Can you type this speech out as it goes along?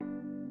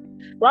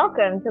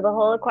Welcome to the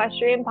Whole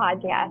Equestrian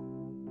Podcast,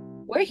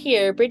 We're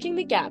here bridging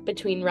the gap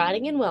between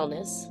riding and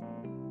wellness.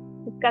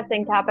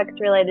 discussing topics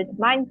related to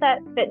mindset,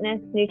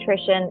 fitness,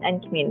 nutrition,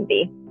 and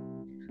community.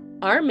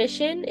 Our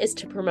mission is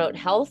to promote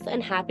health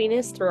and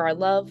happiness through our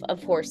love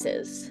of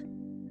horses.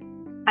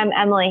 I'm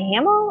Emily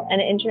Hamel, an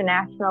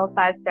international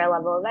 5-star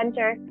level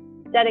eventer,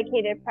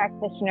 dedicated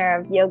practitioner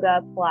of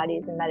yoga,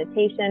 Pilates, and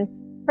meditation,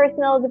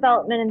 personal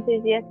development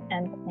enthusiast,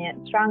 and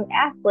plant strong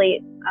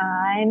athlete.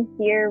 I'm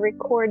here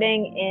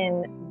recording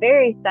in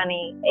very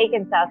sunny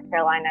Aiken, South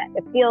Carolina.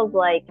 It feels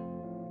like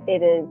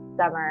it is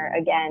summer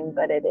again,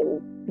 but it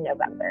is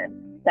November.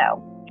 So,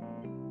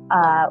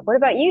 what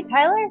about you,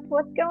 Tyler?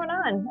 What's going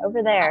on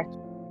over there?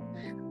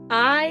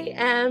 I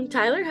am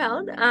Tyler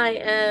Held. I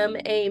am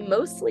a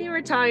mostly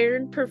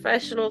retired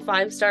professional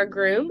 5-star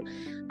groom.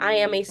 I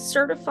am a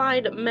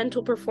certified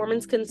mental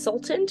performance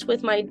consultant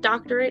with my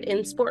doctorate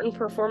in sport and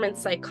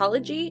performance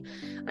psychology.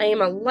 I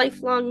am a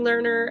lifelong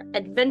learner,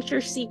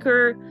 adventure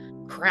seeker,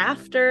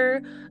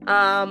 crafter,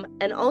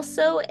 and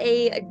also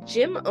a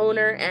gym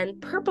owner and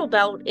purple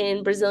belt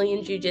in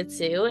Brazilian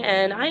Jiu-Jitsu.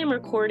 And I am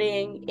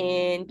recording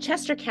in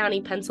Chester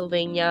County,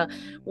 Pennsylvania,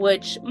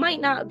 which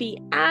might not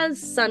be as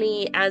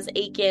sunny as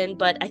Aiken,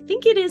 but I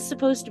think it is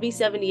supposed to be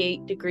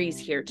 78 degrees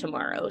here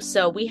tomorrow.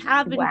 So we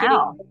have been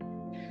getting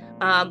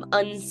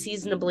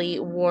unseasonably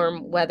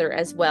warm weather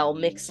as well,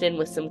 mixed in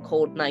with some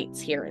cold nights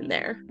here and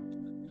there.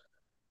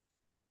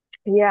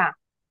 Yeah,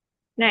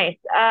 nice.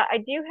 I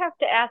do have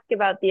to ask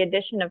about the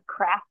addition of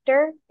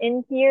crafter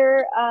into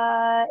your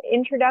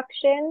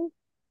introduction.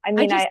 I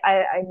mean,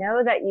 I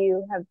know that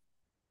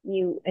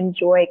you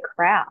enjoy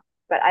craft,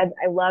 but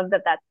I love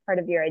that that's part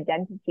of your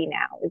identity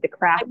now, is a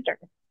crafter.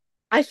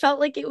 I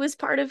felt like it was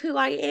part of who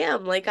I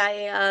am. Like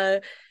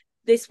I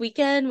this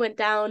weekend went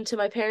down to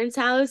my parents'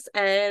 house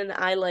and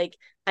I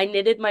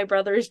knitted my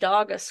brother's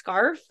dog a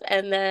scarf,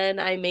 and then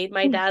I made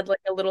my dad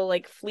like a little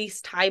like fleece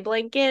tie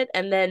blanket.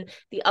 And then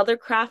the other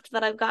craft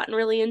that I've gotten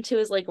really into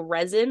is like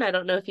resin. I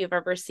don't know if you've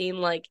ever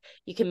seen, like,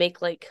 you can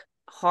make like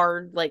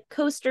hard like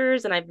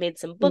coasters, and I've made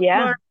some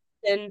Yeah,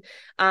 bookmarks.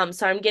 And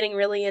so I'm getting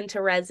really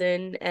into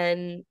resin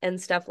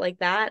and stuff like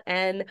that.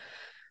 And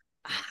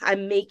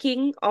I'm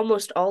making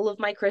almost all of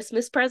my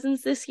Christmas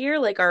presents this year,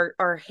 like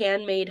our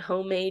handmade,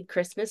 homemade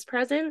Christmas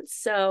presents.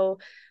 So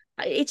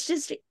it's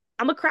just,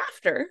 I'm a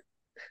crafter.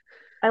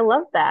 I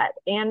love that.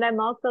 And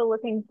I'm also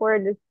looking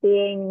forward to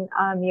seeing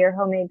your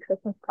homemade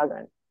Christmas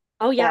presents.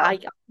 Oh yeah, So I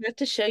have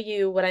to show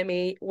you what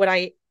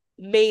I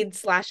made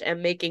slash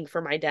am making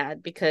for my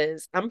dad,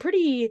 because I'm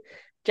pretty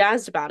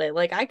jazzed about it.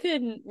 Like, I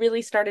could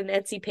really start an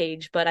Etsy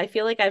page, but I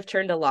feel like I've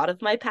turned a lot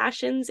of my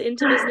passions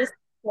into business.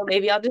 So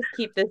maybe I'll just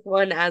keep this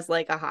one as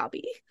like a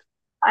hobby.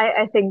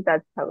 I think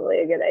that's probably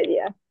a good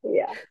idea.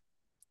 Yeah.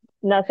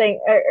 Nothing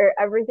or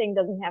everything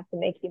doesn't have to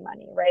make you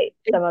money, right?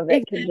 Some of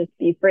it can Exactly. just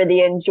be for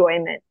the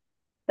enjoyment.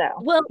 So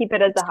Well, keep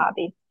it as a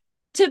hobby.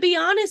 to be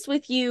honest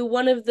with you,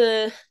 one of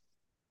the,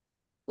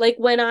 like,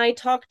 when I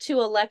talked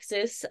to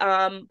Alexis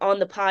on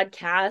the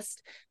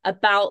podcast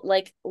about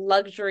like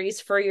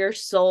luxuries for your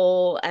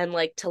soul and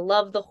like to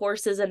love the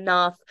horses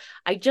enough,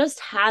 I just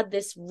had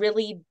this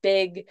really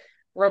big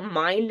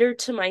reminder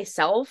to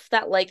myself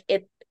that like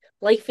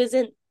life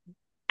isn't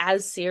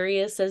as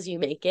serious as you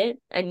make it,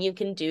 and you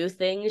can do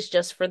things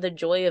just for the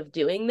joy of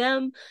doing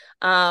them.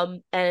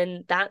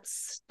 And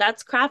that's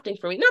crafting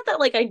for me. Not that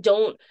like I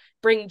don't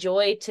bring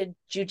joy to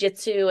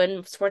jujitsu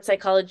and sports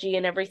psychology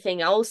and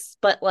everything else,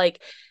 but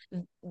like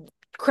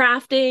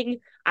crafting,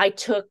 I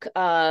took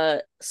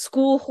a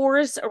school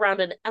horse around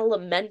an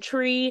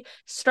elementary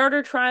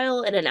starter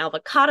trial in an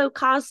avocado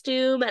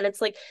costume, and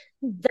it's like,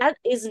 that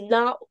is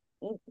not,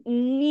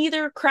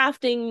 neither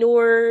crafting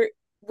nor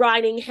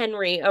riding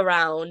Henry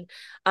around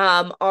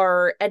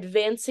are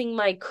advancing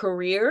my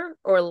career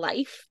or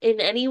life in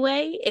any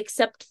way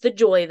except the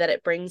joy that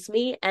it brings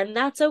me, and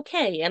that's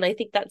okay. And I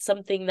think that's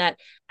something that,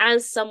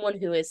 as someone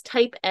who is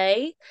type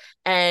A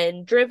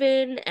and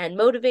driven and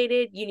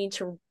motivated, you need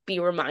to be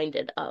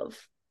reminded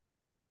of.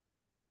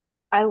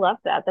 I love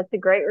that. That's a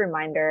great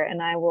reminder,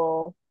 and I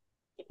will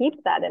keep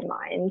that in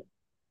mind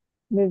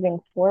moving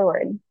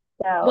forward.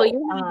 Well, So,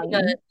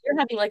 you're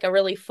having like a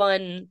really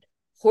fun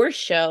horse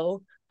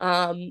show.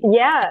 Um,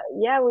 yeah,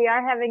 we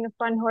are having a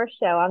fun horse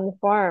show on the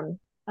farm.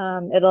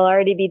 It'll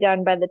already be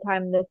done by the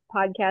time this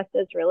podcast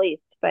is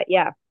released, but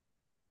yeah,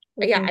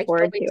 yeah, looking I can't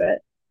forward to wait to,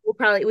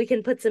 it. we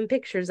can put some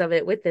pictures of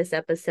it with this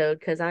episode,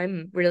 because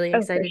I'm really Oh, for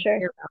excited to sure.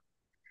 hear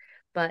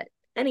about it.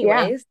 But Yeah.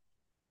 anyways,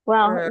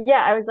 Well, uh,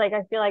 yeah, I was like,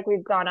 I feel like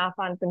we've gone off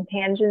on some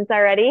tangents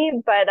already,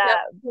 but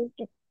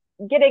yep.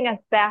 getting us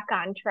back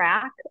on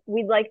track,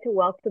 we'd like to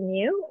welcome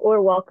you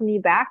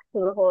back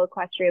to the Whole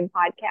Equestrian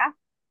Podcast.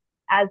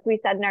 As we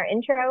said in our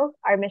intro,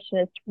 our mission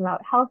is to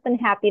promote health and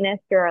happiness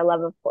through our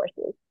love of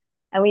horses.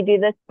 And we do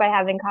this by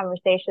having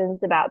conversations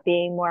about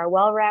being more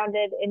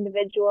well-rounded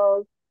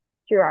individuals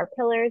through our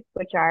pillars,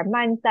 which are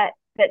mindset,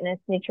 fitness,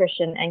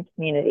 nutrition, and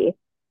community.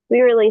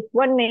 We release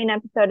one main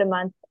episode a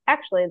month.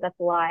 Actually, that's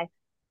a lie.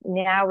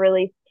 Now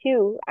release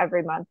two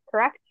every month,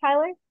 correct,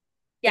 Tyler?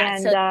 Yeah,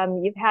 And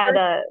so you've had first,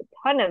 a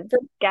ton of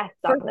guests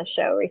on first, the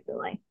show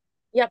recently.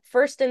 yep,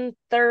 first and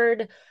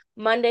third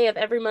Monday of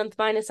every month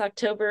minus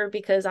October,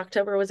 because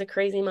October was a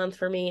crazy month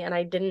for me and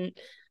I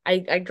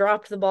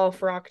dropped the ball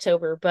for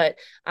October, but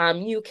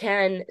you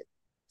can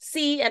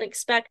see and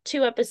expect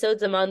 2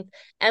 episodes a month.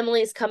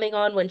 Emily's coming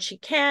on when she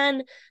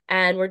can,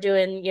 and we're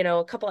doing,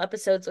 a couple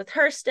episodes with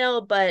her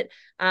still, but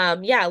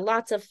yeah,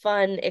 lots of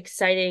fun,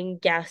 exciting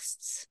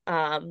guests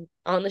on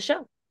the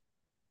show.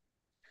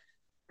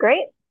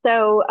 Great.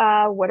 So,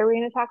 what are we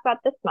going to talk about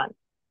this month?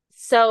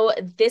 So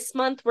this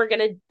month we're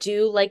gonna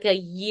do like a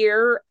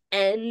year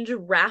end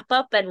wrap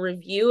up and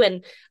review.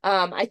 And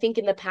I think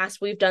in the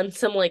past we've done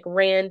some like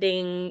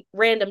random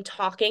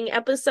talking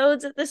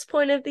episodes at this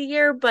point of the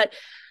year, but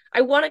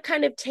I want to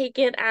kind of take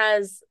it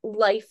as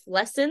life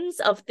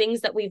lessons of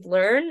things that we've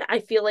learned. I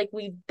feel like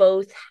we've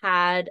both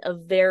had a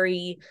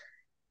very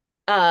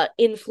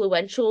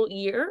influential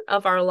year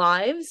of our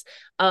lives,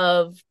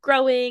 of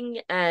growing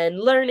and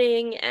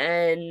learning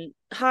and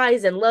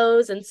highs and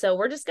lows. And so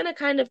we're just going to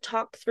kind of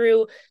talk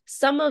through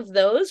some of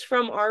those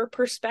from our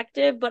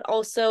perspective, but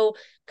also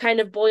kind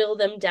of boil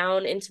them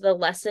down into the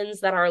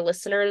lessons that our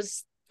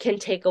listeners can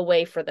take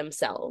away for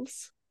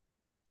themselves.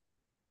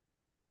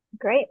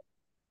 Great.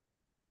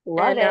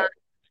 Love And it.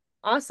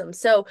 awesome.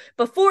 So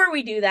before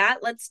we do that,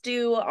 let's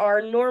do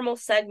our normal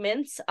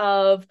segments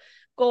of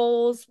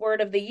goals,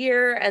 word of the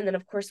year, and then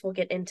of course we'll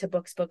get into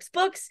books.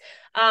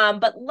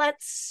 But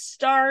let's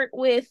start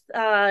with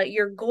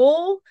your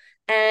goal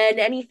and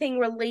anything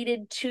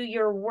related to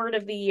your word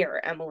of the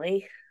year,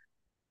 Emily.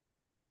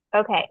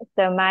 Okay,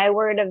 so my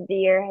word of the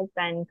year has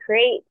been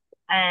create,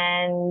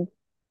 and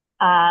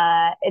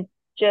it's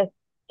just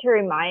to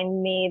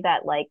remind me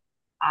that like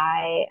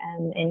I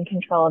am in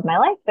control of my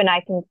life and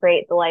I can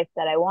create the life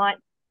that I want.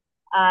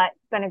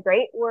 It's been a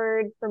great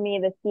word for me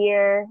this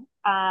year.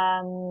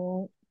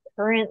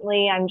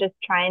 Currently, I'm just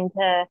trying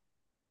to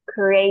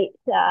create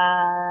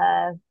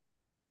the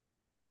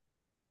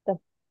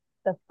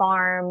the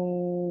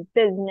farm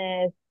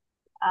business,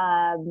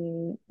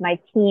 my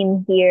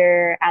team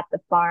here at the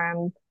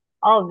farm,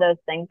 all of those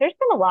things. There's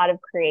been a lot of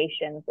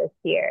creations this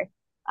year.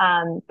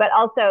 But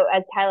also,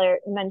 as Tyler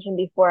mentioned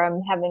before,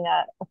 I'm having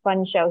a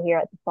fun show here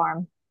at the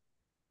farm,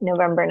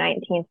 November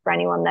 19th, for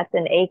anyone that's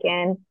in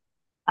Aiken.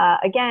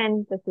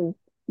 Again, this is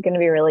going to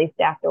be released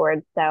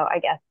afterwards, so I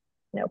guess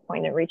no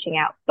point in reaching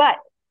out. But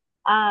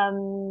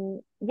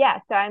yeah,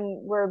 so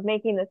we're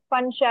making this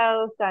fun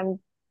show, so I'm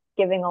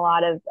giving a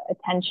lot of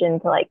attention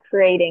to like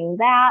creating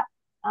that.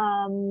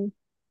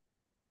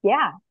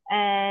 Yeah,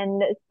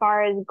 and as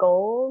far as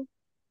goals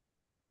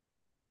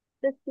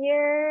this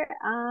year,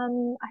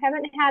 I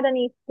haven't had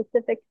any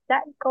specific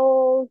set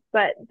goals,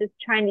 but just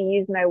trying to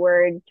use my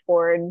word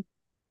towards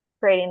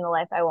creating the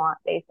life I want,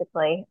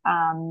 basically.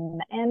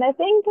 And I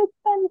think it's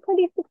been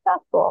pretty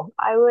successful.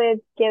 I would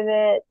give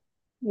it,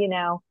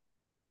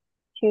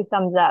 2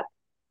 thumbs up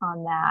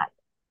on that.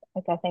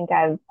 Like I think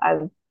I've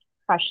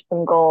crushed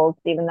some goals,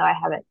 even though I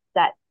haven't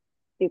set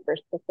super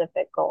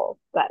specific goals.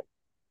 But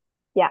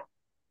yeah,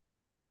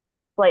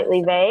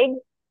 slightly vague,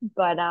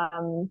 but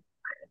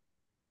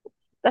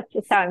that's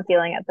just how I'm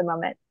feeling at the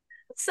moment.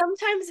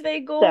 Sometimes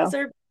vague goals So,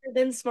 are better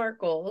than smart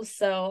goals,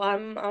 so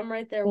I'm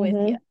right there with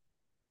you.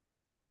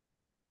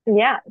 mhm.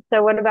 Yeah.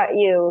 So what about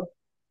you?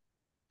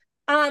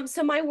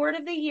 So my word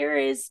of the year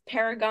is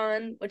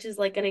paragon, which is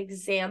like an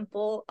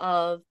example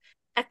of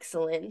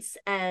excellence.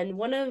 And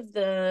one of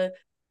the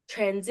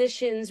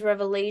transitions,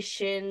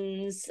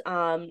 revelations,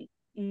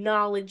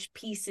 knowledge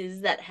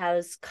pieces that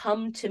has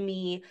come to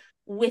me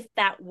with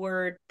that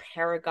word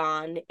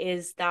paragon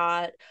is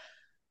that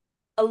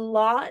a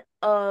lot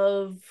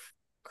of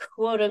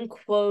quote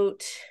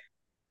unquote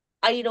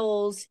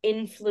idols,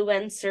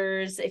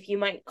 influencers, if you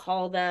might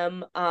call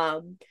them,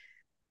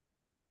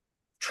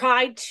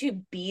 try to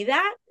be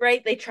that,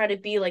 right? They try to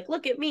be like,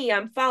 look at me,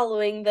 I'm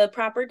following the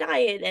proper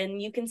diet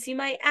and you can see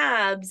my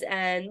abs,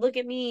 and look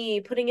at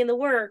me putting in the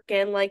work,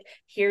 and like,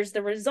 here's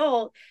the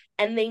result.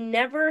 And they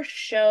never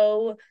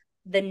show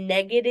the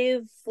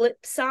negative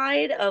flip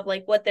side of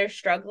like what they're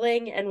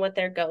struggling and what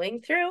they're going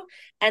through.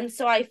 And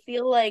so I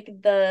feel like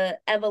the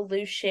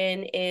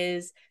evolution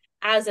is,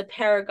 as a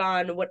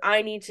paragon, what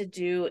I need to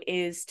do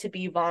is to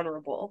be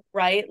vulnerable,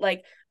 right?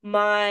 Like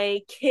my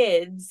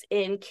kids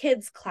in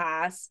kids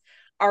class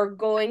are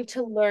going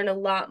to learn a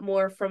lot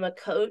more from a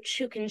coach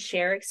who can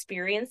share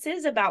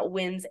experiences about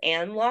wins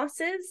and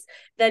losses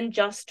than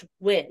just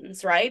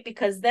wins, right?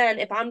 Because then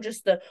if I'm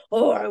just I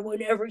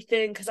win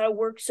everything because I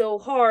work so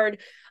hard,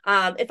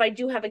 if I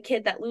do have a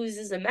kid that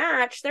loses a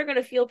match, they're going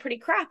to feel pretty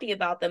crappy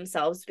about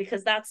themselves,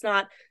 because that's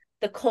not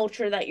the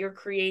culture that you're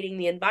creating,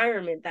 the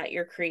environment that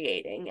you're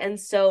creating. And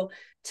so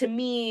to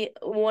me,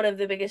 one of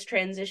the biggest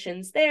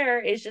transitions there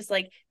is just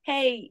like,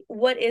 hey,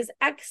 what is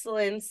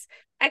excellence?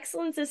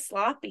 Excellence is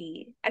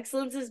sloppy.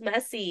 Excellence is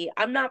messy.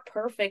 I'm not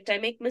perfect. I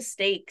make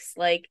mistakes.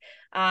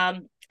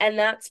 And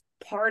that's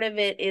part of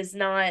it, is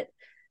not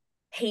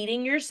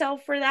hating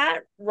yourself for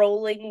that,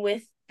 rolling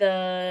with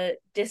the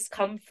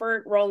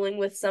discomfort, rolling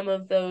with some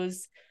of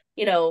those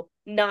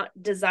not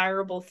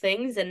desirable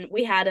things. And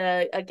we had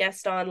a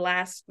guest on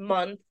last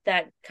month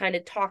that kind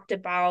of talked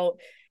about,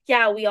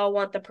 yeah, we all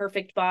want the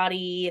perfect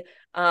body.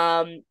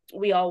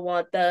 We all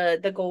want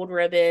the gold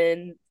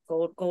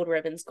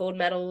ribbons, gold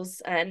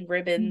medals and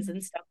ribbons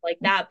and stuff like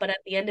that. But at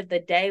the end of the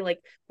day, like,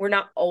 we're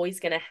not always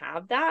going to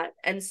have that.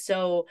 And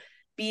so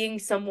being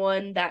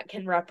someone that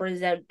can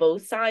represent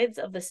both sides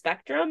of the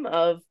spectrum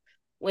of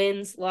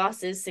wins,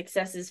 losses,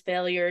 successes,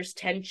 failures,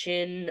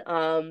 tension,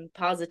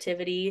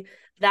 positivity,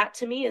 that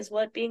to me is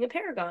what being a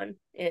paragon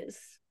is.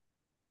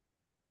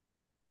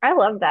 I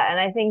love that. And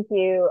I think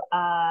you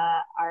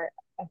are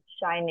a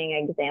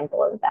shining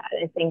example of that.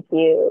 I think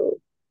you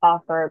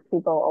offer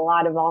people a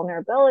lot of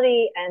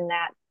vulnerability, and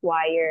that's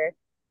why you're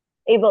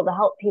able to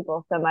help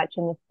people so much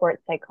in the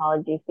sports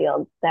psychology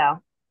field.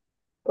 So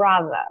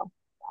bravo.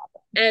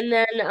 And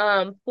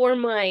then for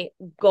my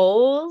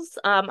goals,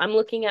 I'm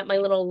looking at my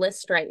little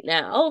list right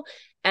now,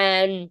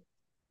 and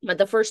but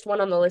the first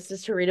one on the list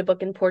is to read a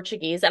book in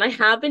Portuguese. And I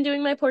have been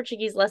doing my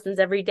Portuguese lessons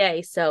every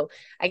day. So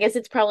I guess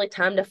it's probably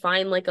time to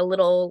find like a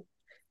little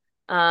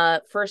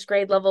first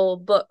grade level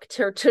book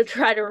to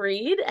try to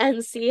read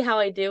and see how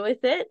I do with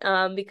it.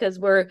 Because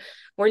we're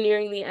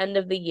nearing the end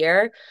of the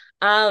year.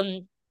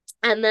 And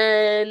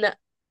then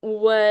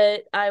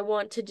what I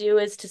want to do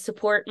is to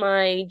support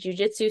my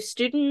jujitsu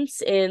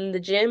students in the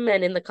gym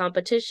and in the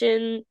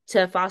competition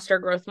to foster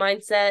growth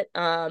mindset.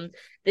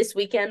 This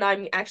weekend,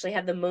 I'm actually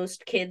have the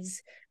most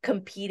kids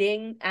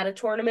competing at a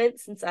tournament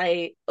since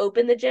I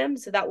opened the gym.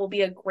 So that will be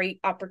a great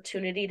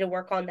opportunity to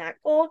work on that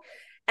goal.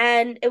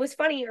 And it was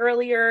funny,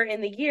 earlier in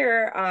the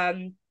year,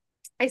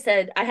 I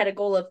said I had a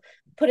goal of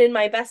put in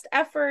my best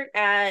effort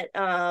at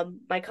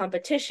my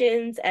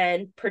competitions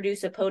and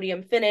produce a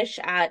podium finish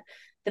at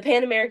the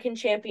Pan American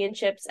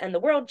Championships and the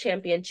World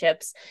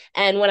Championships.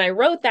 And when I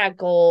wrote that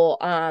goal,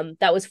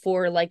 that was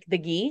for like the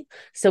gi.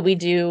 So we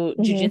do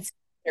jujitsu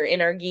or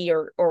in our gi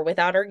or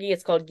without our gi.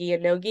 It's called gi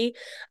and no gi.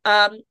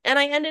 And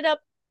I ended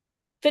up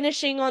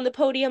finishing on the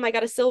podium. I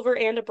got a silver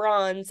and a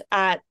bronze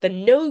at the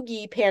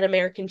no-gi Pan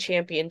American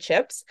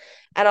Championships,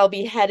 and I'll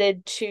be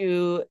headed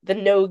to the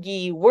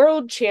no-gi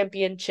World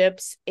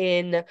Championships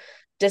in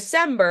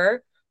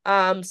December.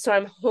 So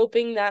I'm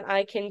hoping that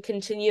I can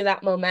continue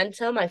that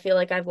momentum. I feel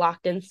like I've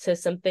locked into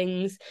some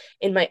things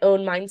in my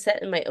own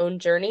mindset and my own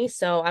journey.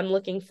 So I'm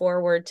looking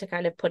forward to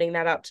kind of putting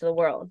that out to the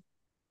world.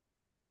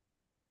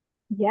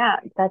 Yeah,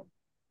 that's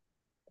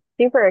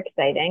super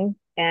exciting.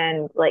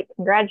 And like,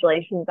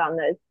 congratulations on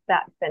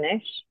that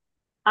finish.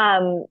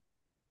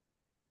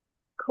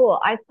 Cool.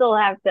 I still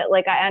have to,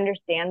 like, I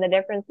understand the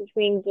difference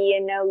between gi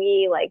and no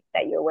gi, like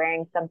that you're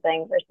wearing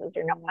something versus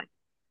you're not.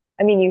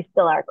 I mean, you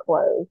still are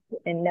clothed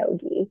in no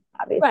gi,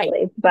 obviously,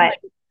 right. But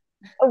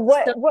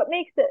what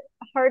makes it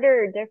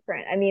harder or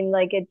different? I mean,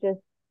 like, it just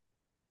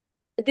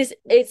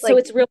so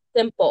it's real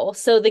simple.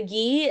 So the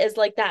gi is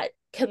like that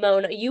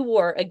kimono. You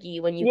wore a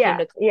gi when you came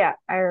to class. Yeah,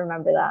 I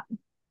remember that.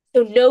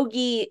 So no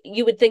gi,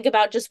 you would think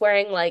about just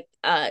wearing like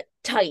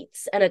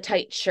tights and a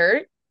tight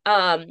shirt.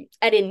 And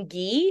in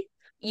gi,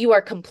 you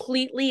are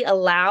completely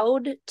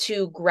allowed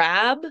to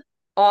grab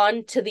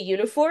onto the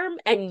uniform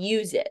and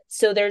use it.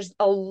 So there's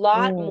a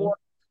lot more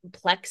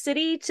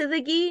complexity to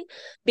the gi,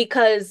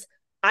 because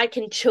I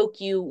can choke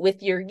you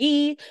with your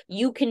gi,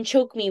 you can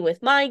choke me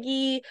with my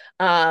gi.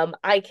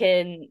 I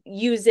can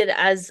use it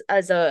as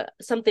a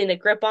something to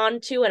grip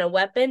onto and a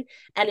weapon.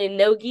 And in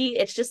no gi,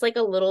 it's just like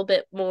a little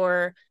bit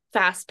more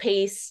fast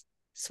paced,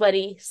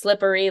 sweaty,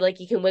 slippery, like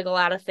you can wiggle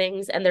out of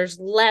things, and there's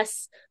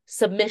less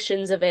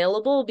submissions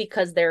available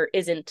because there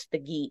isn't the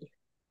gi.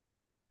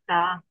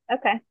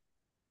 Okay.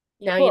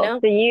 Now cool.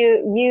 So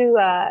you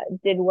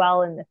did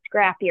well in the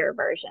scrappier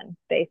version,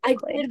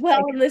 basically. I did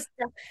well in this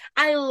stuff.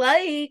 I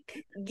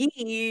like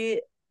gi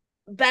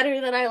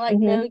better than I like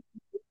no gi,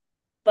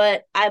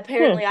 but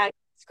apparently I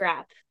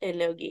scrap in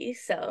no gi,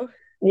 so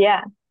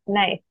yeah,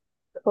 nice,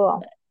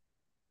 cool.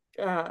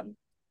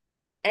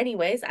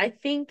 Anyways, I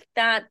think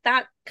that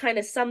kind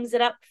of sums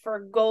it up for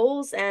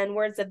goals and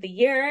words of the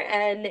year,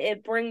 and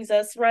it brings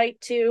us right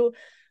to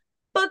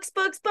books.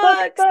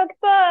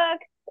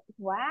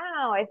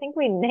 Wow, I think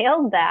we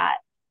nailed that.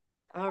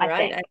 All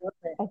right,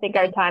 I think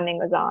our timing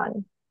was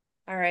on.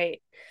 All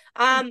right.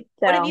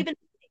 What have you been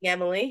reading,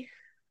 Emily?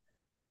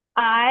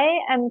 I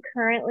am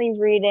currently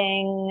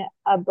reading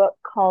a book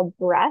called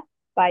Breath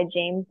by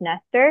James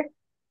Nestor,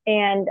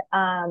 and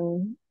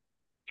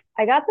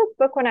I got this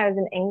book when I was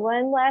in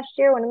England last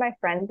year. One of my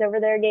friends over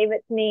there gave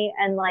it to me,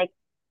 and like,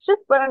 it's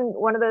just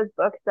one of those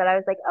books that I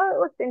was like, oh, it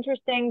looks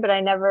interesting, but I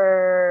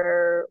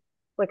never,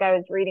 like, I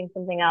was reading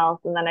something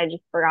else, and then I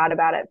just forgot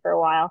about it for a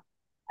while.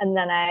 And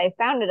then I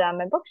found it on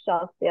my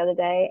bookshelf the other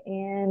day,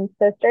 and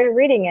so started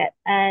reading it.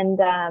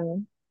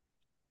 And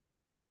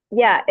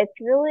yeah,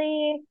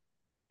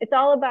 it's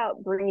all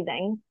about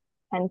breathing,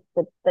 hence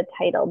the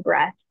title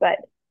Breath. But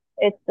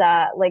it's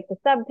like the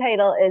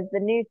subtitle is The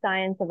New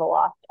Science of a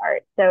Lost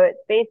Art. So it's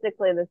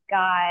basically this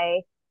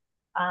guy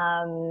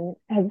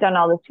has done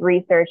all this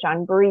research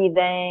on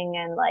breathing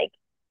and like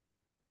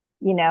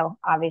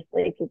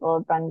obviously people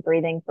have been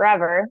breathing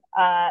forever,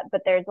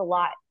 but there's a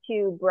lot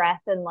to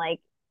breath and like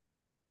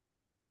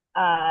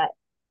uh,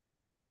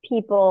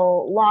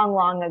 people long,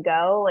 long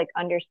ago like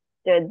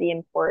understood the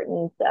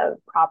importance of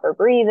proper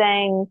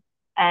breathing.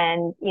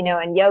 And,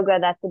 in yoga,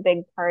 that's a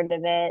big part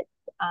of it,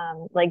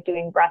 like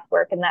doing breath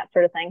work and that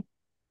sort of thing.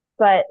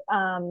 But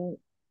kind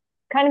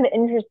of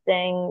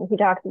interesting, he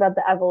talks about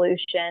the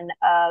evolution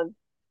of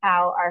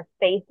how our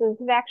faces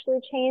have actually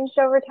changed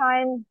over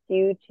time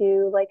due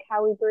to like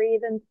how we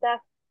breathe and stuff.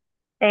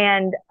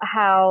 And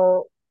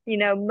how,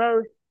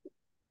 most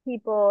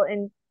people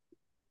in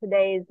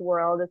today's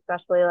world,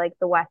 especially like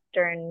the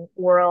Western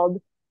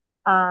world,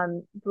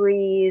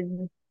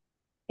 breathe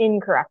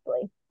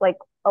incorrectly, like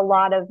a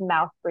lot of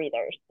mouth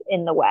breathers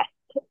in the West.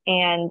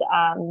 And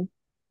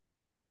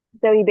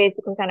so he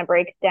basically kind of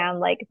breaks down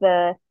like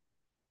the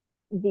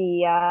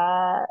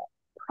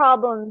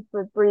problems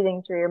with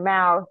breathing through your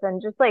mouth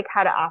and just like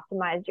how to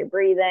optimize your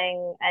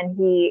breathing. And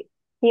he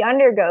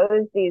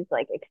undergoes these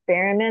like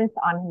experiments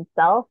on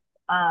himself.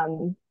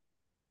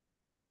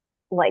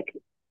 Like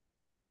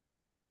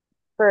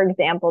for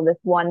example, this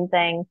one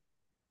thing,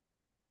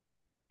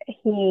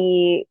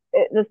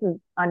 this is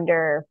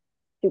under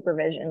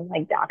supervision,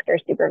 like doctor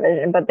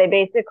supervision, but they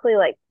basically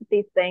like put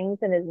these things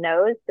in his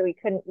nose so he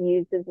couldn't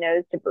use his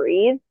nose to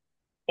breathe.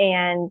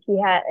 And he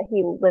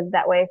lived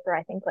that way for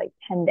I think like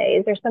 10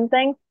 days or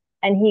something.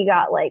 And he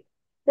got like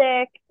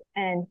sick,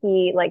 and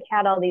he like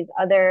had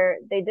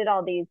they did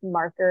all these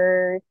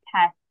marker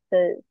tests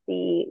to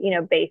see,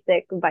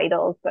 basic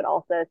vitals, but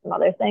also some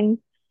other things.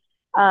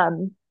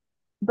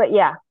 But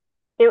yeah,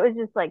 it was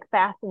just like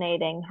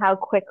fascinating how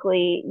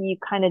quickly you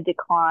kind of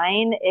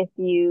decline if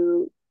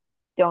you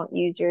don't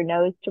use your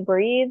nose to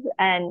breathe.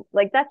 And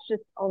like that's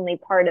just only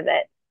part of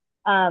it.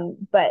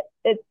 But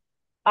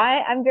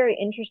I'm very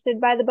interested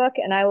by the book,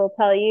 and I will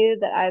tell you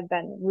that I've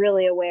been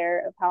really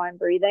aware of how I'm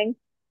breathing.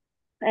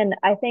 And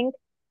I think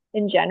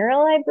in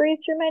general I breathe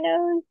through my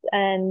nose,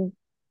 and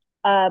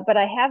but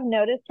I have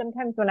noticed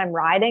sometimes when I'm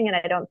riding and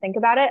I don't think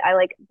about it, I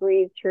like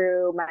breathe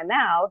through my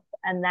mouth.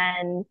 And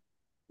then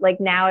like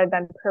now I've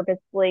been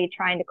purposefully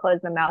trying to close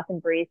my mouth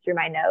and breathe through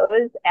my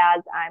nose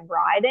as I'm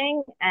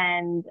riding,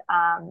 and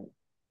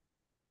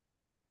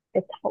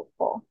it's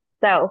helpful.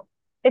 So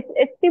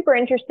it's super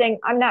interesting.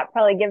 I'm not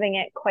probably giving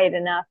it quite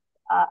enough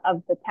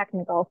of the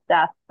technical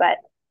stuff, but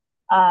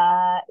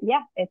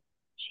yeah, it's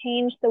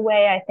changed the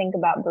way I think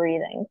about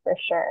breathing for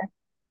sure.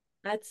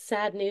 That's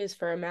sad news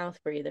for a mouth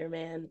breather,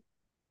 man.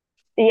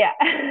 Yeah.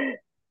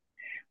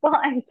 Well,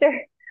 I'm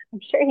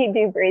sure you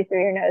do breathe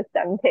through your nose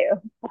some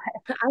too.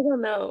 I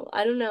don't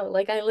know.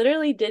 Like I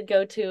literally did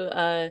go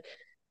to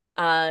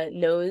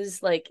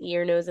nose, like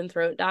ear, nose, and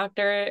throat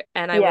doctor,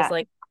 and I was Yeah.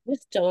 like,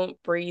 just don't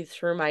breathe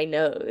through my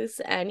nose.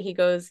 And he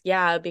goes,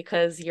 yeah,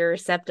 because your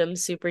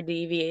septum's super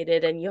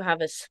deviated and you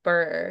have a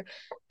spur.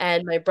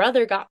 And my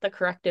brother got the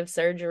corrective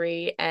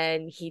surgery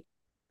and he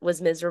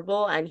was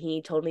miserable and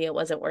he told me it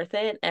wasn't worth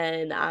it.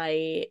 And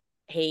I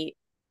hate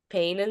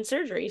pain and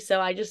surgery,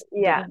 so I just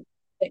Yeah. didn't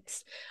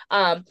fix.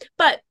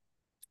 But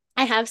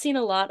I have seen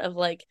a lot of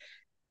like,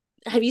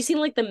 have you seen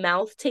like the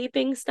mouth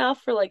taping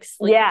stuff for like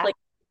sleep? Yeah. Like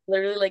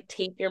literally like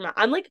tape your mouth.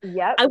 I'm like,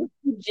 Yep. I would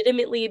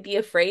legitimately be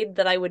afraid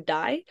that I would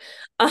die.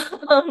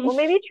 Well,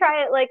 maybe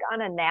try it like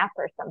on a nap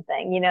or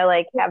something,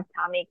 like have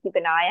Tommy keep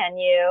an eye on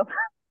you.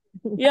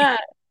 Yeah.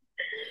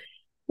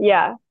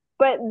 Yeah.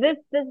 But this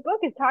book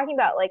is talking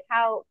about like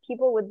how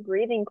people with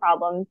breathing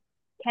problems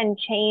can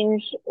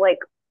change like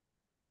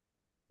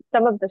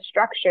some of the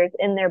structures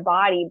in their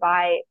body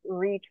by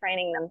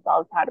retraining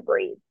themselves how to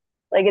breathe.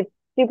 Like it's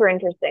super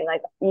interesting.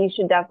 Like you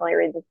should definitely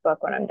read this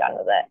book when I'm done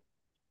with it.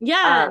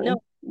 Yeah,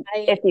 no,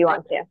 If you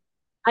want to.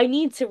 I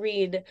need to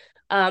read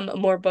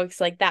more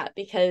books like that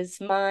because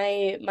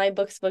my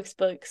books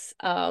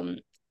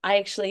I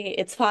actually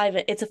it's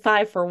a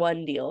 5 for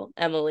 1 deal,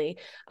 Emily.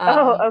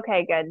 Oh,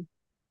 okay, good.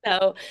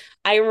 So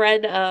I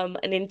read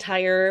an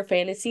entire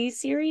fantasy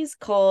series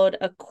called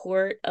A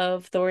Court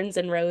of Thorns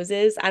and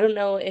Roses. I don't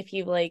know if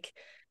you like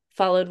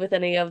followed with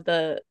any of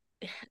the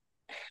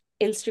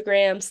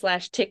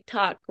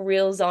Instagram/TikTok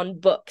reels on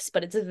books,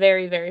 but it's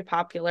very, very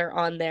popular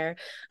on there.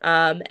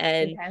 And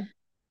Okay.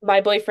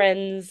 my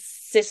boyfriend's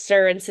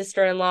sister and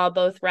sister-in-law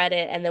both read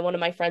it, and then one of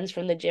my friends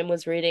from the gym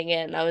was reading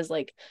it, and I was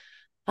like,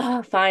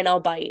 oh, fine, I'll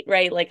bite,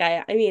 right? Like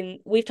I mean,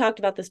 we've talked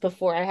about this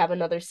before. I have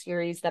another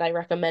series that I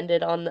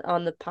recommended on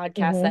the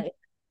podcast, Mm-hmm. that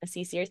a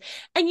C series.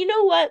 And you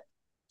know what?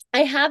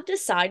 I have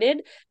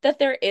decided that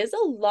there is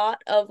a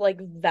lot of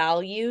like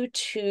value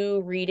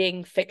to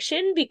reading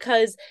fiction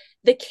because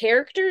the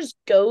characters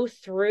go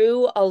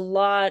through a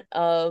lot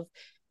of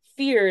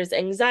fears,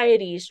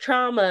 anxieties,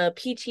 trauma,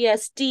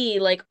 PTSD,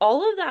 like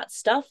all of that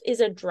stuff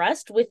is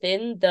addressed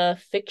within the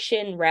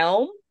fiction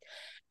realm.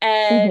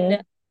 Mm-hmm.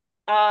 And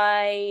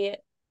I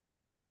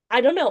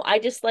I don't know. I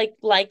just like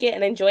it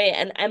and enjoy it.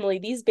 And Emily,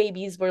 these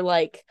babies were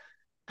like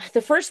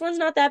the first one's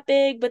not that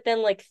big, but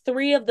then like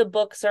 3 of the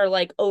books are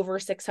like over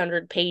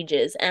 600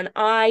 pages, and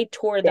I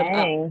tore them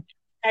up. Dang.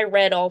 I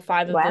read all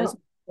 5 of those Wow.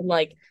 in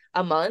like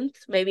a month,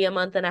 maybe a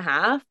month and a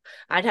half.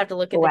 I'd have to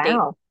look at the date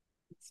Wow.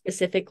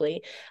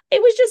 specifically.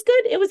 It was just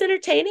good. It was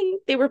entertaining.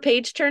 They were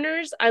page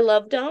turners. I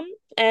loved them.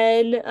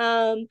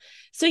 And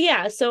so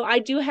yeah, so I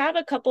do have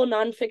a couple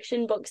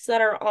nonfiction books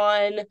that are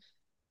on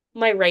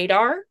my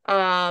radar.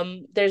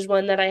 There's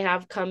one that I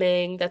have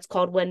coming that's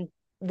called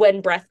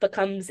When Breath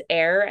Becomes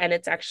Air, and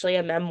it's actually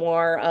a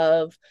memoir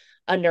of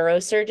a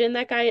neurosurgeon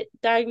that got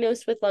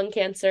diagnosed with lung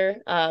cancer.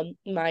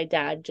 My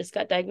dad just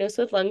got diagnosed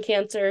with lung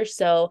cancer,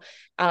 so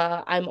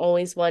I'm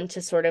always one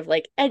to sort of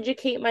like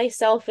educate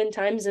myself in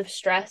times of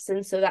stress,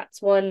 and so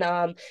that's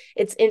one.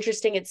 It's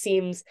interesting. It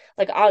seems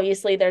like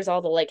obviously there's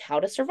all the like how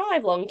to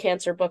survive lung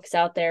cancer books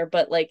out there,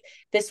 but like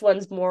this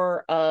one's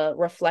more a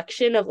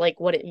reflection of like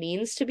what it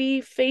means to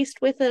be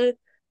faced with a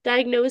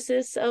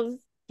diagnosis of,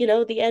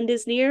 the end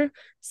is near.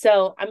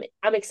 So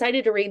I'm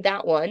excited to read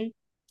that one.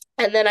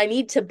 And then I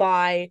need to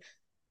buy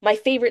my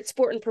favorite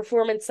sport and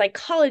performance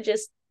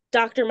psychologist,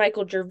 Dr.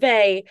 Michael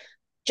Gervais,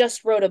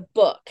 just wrote a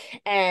book.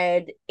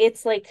 And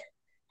it's like,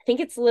 I think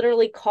it's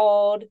literally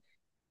called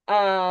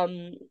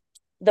um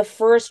the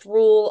first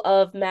rule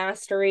of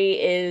mastery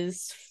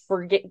is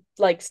forget,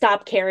 like,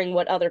 stop caring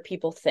what other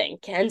people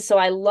think. And so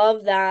I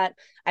love that.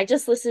 I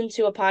just listened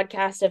to a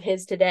podcast of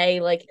his today.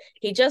 Like,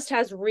 he just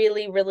has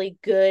really, really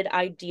good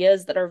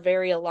ideas that are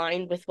very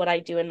aligned with what I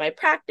do in my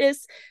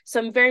practice. So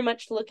I'm very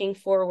much looking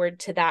forward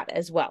to that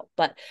as well.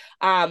 But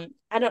I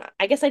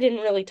guess I didn't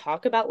really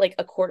talk about like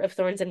A Court of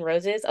Thorns and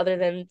Roses other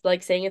than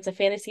like saying it's a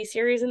fantasy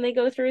series and they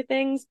go through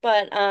things.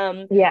 But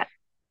Yeah,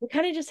 we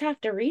kind of just have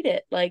to read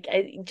it. Like,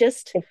 I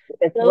just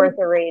it's know worth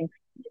a read.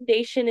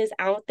 recommendation is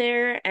out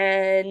there,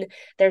 and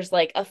there's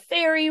like a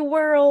fairy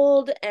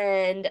world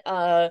and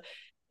a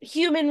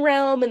human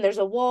realm, and there's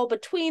a wall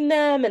between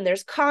them, and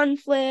there's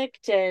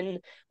conflict and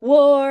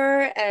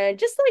war, and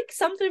just like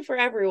something for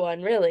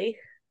everyone, really.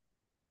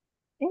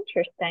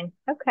 Interesting.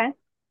 Okay.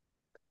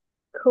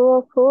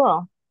 Cool,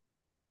 cool.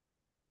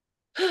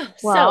 So,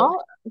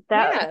 Well,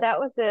 that yeah, that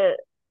was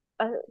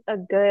a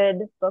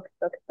good book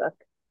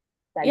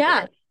yeah.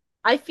 segment.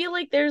 I feel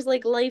like there's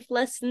like life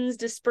lessons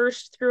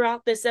dispersed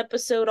throughout this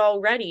episode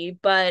already,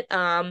 but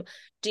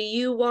do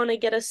you want to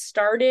get us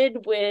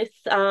started with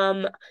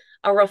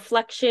a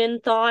reflection,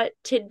 thought,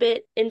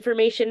 tidbit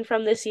information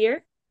from this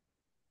year?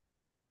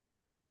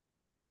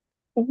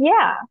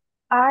 Yeah,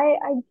 I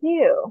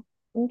do.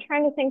 I'm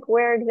trying to think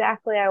where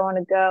exactly I want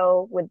to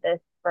go with this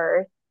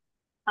first.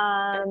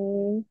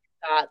 Um,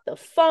 Got the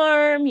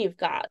farm, you've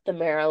got the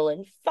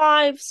Maryland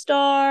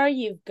 5-star,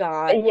 you've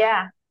got,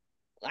 yeah,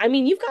 I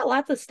mean, you've got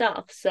lots of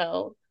stuff.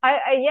 So,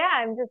 yeah,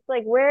 I'm just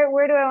like, where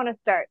do I want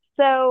to start?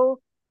 So,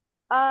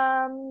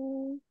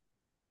 um,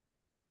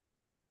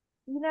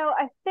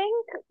 I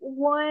think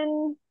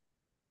one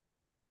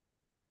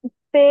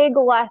big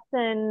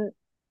lesson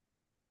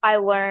I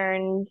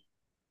learned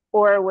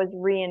or was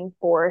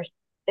reinforced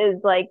is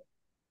like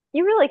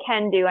you really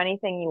can do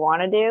anything you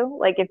want to do.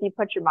 Like if you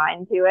put your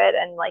mind to it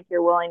and like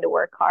you're willing to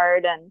work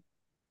hard and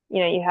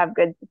you have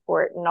good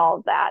support and all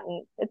of that.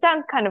 And it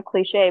sounds kind of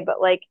cliche,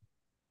 but like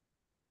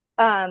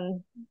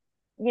um,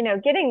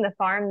 getting the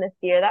farm this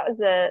year, that was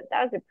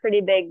a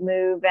pretty big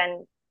move.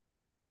 And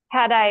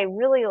had I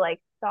really like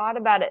thought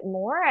about it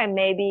more, I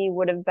maybe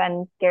would have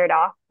been scared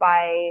off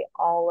by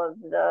all of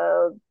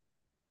the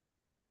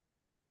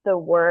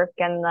work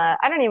and I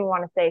don't even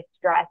want to say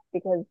stress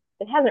because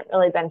it hasn't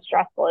really been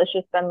stressful. It's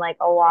just been like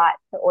a lot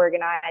to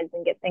organize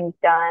and get things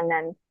done.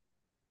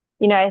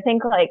 And, I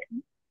think like,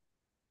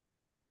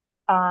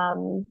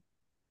 um,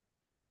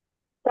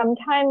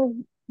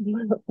 sometimes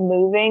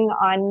moving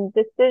on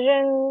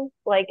decisions,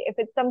 like if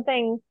it's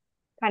something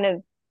kind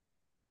of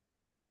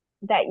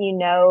that you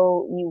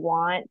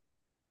want,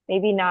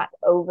 maybe not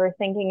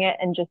overthinking it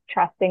and just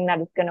trusting that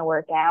it's going to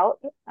work out.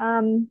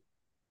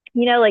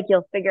 Like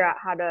you'll figure out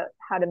how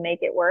to make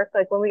it work.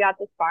 Like when we got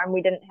this farm,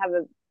 we didn't have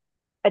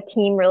a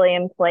team really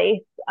in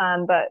place.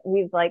 But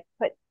we've like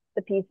put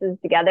the pieces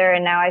together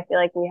and now I feel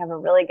like we have a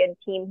really good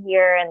team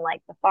here and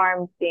like the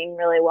farm's being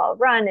really well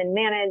run and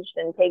managed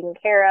and taken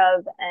care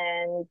of.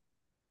 And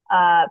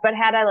but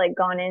had I like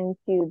gone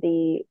into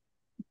the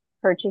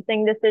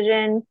purchasing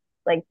decision,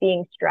 like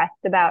being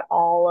stressed about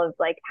all of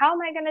like, how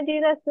am I going to do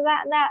this and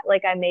that and that?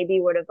 Like I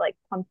maybe would have like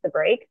pumped the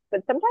brakes,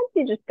 but sometimes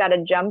you just got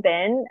to jump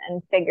in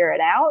and figure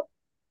it out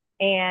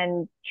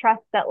and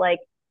trust that like,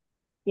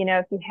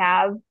 if you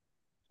have,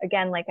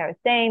 again, like I was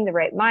saying, the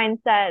right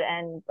mindset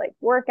and like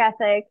work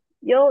ethic,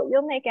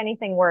 you'll make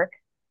anything work.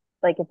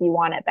 Like if you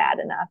want it bad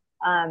enough.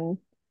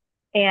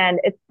 And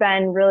it's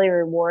been really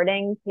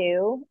rewarding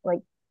too, like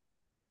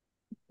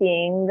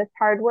seeing this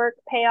hard work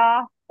pay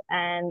off.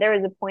 And there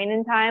was a point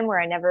in time where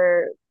I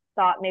never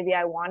thought maybe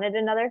I wanted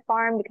another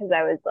farm because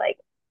I was like,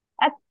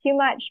 that's too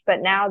much.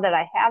 But now that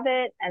I have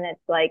it and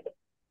it's like,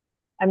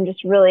 I'm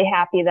just really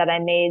happy that I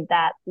made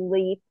that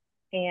leap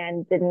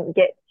and didn't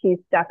get too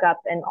stuck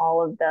up in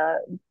all of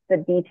the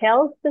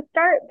details to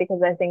start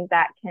because I think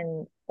that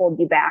can hold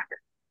you back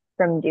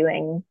from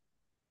doing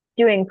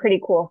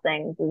pretty cool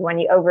things is when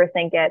you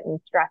overthink it and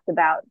stress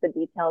about the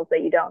details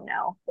that you don't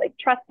know. Like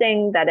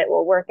trusting that it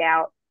will work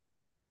out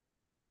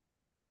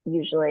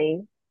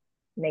usually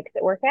makes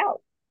it work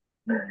out.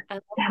 I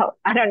So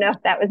I don't know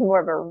if that was more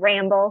of a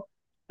ramble,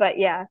 but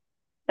yeah,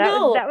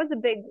 No, that was a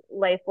big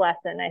life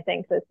lesson, I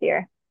think, this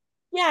year.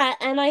 yeah,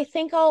 and I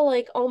think I'll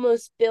like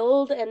almost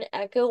build and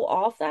echo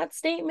off that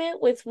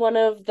statement with one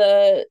of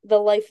the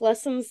life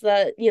lessons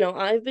that,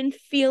 I've been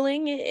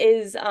feeling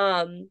is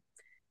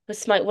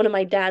it's one of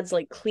my dad's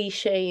like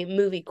cliche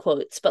movie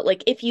quotes, but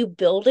like if you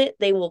build it,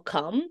 they will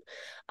come.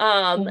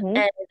 Mm-hmm.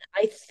 And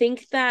I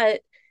think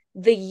that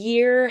the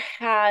year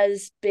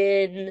has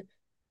been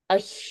a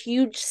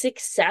huge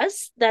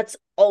success that's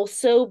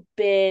also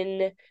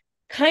been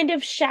kind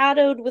of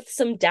shadowed with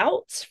some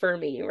doubts for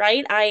me,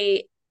 right?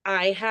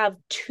 I have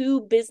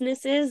two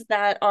businesses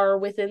that are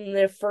within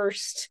the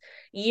first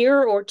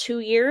year or 2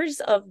 years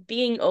of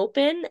being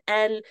open,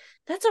 and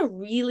that's a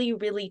really,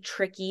 really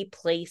tricky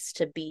place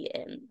to be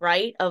in,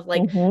 right? Of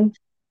like Mm-hmm.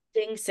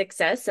 seeing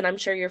success, and I'm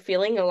sure you're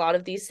feeling a lot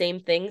of these same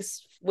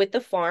things with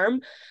the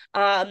farm.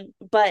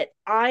 But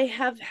I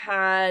have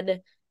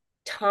had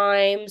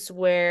times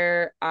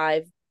where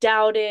I've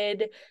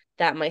doubted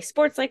that my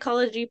sports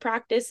psychology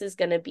practice is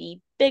going to be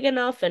big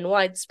enough and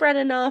widespread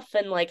enough.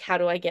 And like, how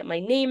do I get my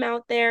name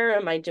out there?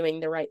 Am I doing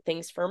the right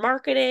things for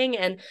marketing?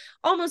 And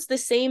almost the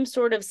same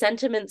sort of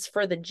sentiments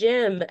for the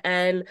gym.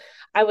 And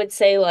I would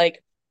say,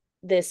 like,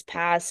 this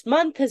past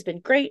month has been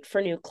great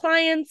for new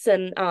clients.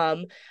 And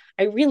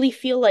I really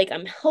feel like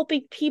I'm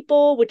helping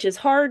people, which is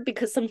hard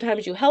because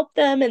sometimes you help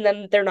them and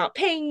then they're not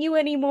paying you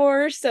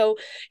anymore. So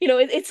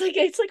it's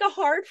like a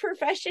hard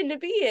profession to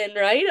be in,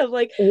 right? Of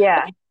like,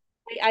 Yeah.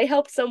 okay, I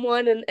help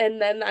someone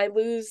and then I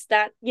lose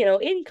that,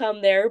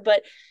 income there,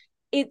 but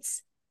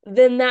it's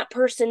then that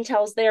person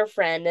tells their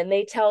friend and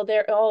they tell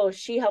their, oh,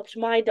 she helped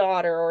my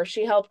daughter or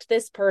she helped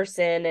this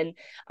person,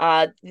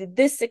 and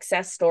this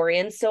success story.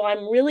 And so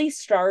I'm really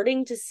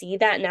starting to see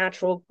that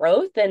natural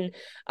growth. And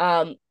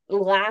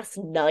last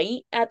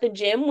night at the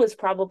gym was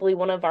probably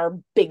one of our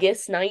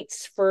biggest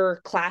nights for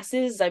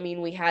classes. I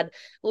mean, we had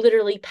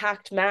literally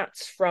packed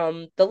mats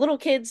from the little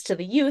kids to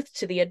the youth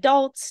to the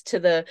adults to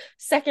the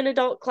second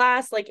adult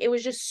class. Like, it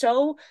was just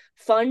so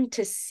fun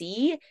to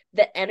see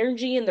the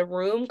energy in the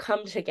room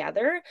come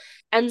together.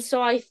 And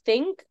so I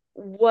think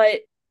what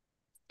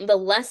the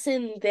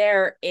lesson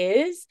there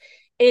is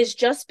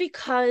just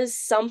because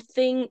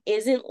something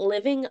isn't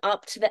living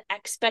up to the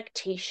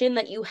expectation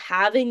that you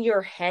have in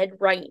your head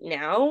right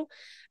now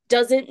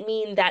doesn't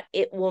mean that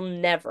it will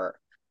never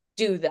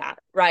do that,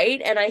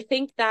 right? And I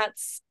think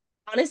that's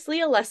honestly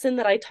a lesson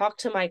that I talk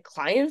to my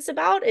clients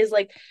about is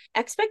like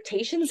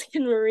expectations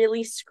can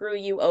really screw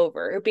you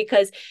over,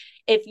 because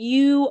if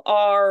you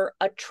are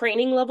a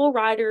training level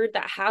rider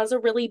that has a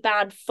really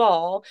bad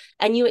fall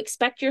and you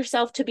expect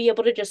yourself to be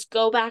able to just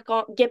go back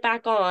on, get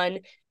back on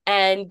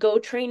and go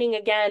training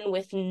again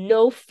with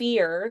no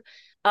fear,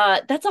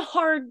 that's a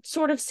hard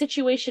sort of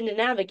situation to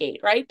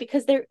navigate, right?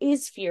 Because there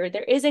is fear,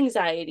 there is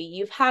anxiety.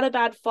 You've had a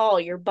bad fall.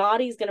 Your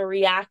body's going to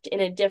react in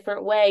a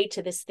different way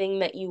to this thing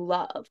that you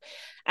love.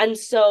 And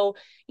so,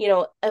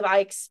 if I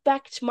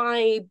expect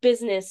my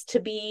business to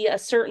be a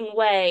certain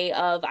way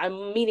of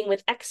I'm meeting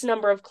with X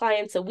number of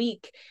clients a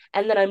week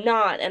and then I'm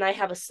not, and I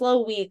have a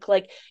slow week,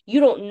 like,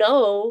 you don't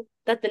know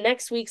that the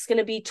next week's going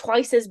to be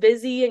twice as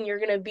busy and you're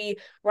going to be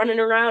running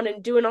around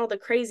and doing all the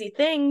crazy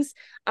things.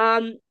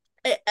 I,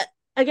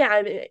 Again,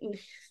 I mean,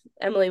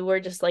 Emily,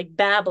 we're just like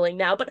babbling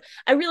now, but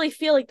I really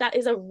feel like that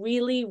is a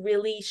really,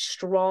 really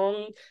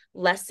strong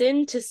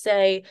lesson to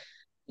say,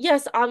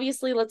 yes,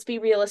 obviously, let's be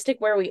realistic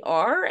where we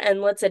are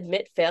and let's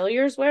admit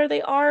failures where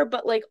they are,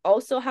 but like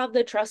also have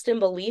the trust and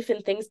belief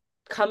in things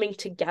coming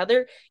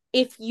together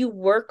if you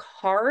work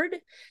hard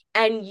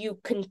and you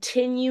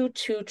continue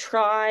to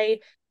try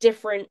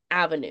different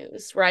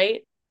avenues,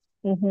 right?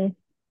 Mm-hmm.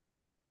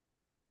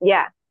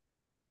 Yeah,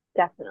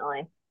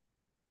 definitely.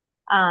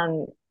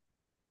 Um,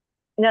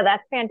 no,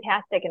 that's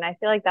fantastic. And I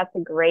feel like that's a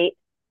great,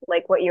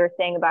 like what you were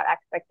saying about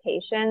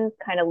expectations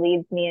kind of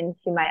leads me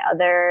into my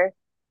other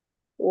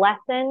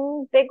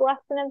big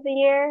lesson of the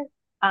year,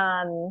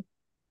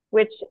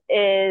 which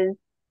is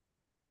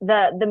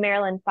the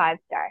Maryland 5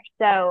 star.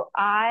 So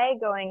I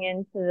going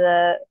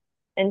into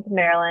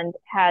Maryland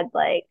had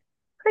like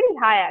pretty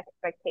high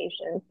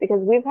expectations because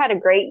we've had a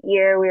great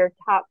year. We were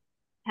top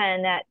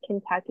 10 at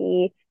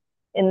Kentucky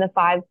in the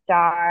 5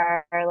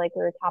 star, like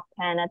we were top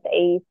 10 at the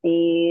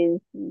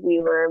AECs. We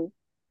were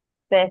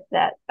fifth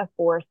at a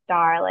 4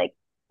 star. Like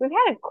we've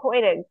had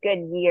quite a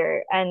good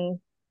year, and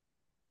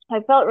I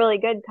felt really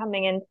good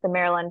coming into the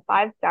Maryland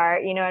 5 star.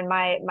 And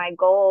my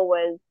goal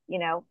was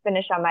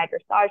finish on my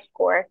dressage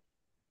score.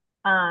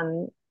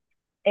 Um,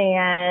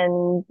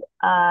 and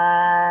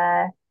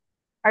our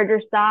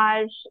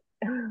dressage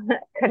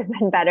could have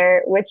been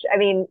better, which I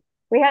mean,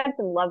 we had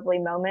some lovely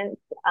moments.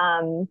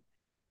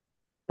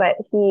 But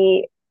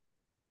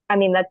I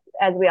mean, that's,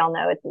 as we all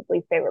know, it's his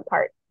least favorite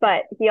part.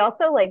 But he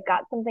also like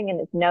got something in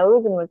his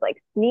nose and was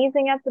like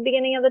sneezing at the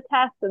beginning of the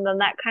test, and then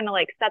that kind of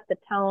like set the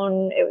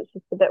tone. It was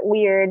just a bit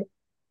weird,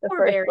 the Or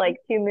first Barry. like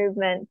two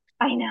movements.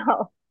 I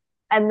know.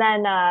 And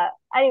then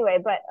anyway,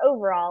 but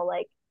overall,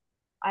 like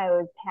I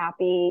was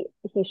happy.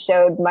 He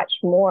showed much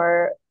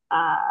more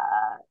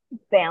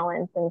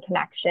balance and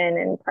connection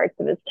in parts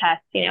of his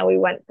test. You know, we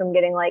went from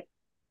getting like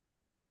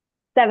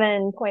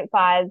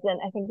 7.5s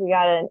and I think we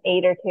got an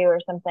 8 or 2 or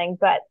something.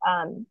 But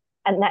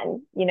and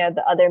then, you know,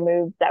 the other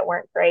moves that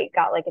weren't great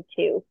got like a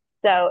 2.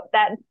 So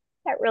that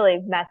really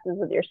messes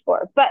with your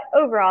score. But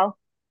overall,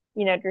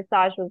 you know,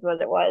 dressage was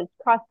what it was.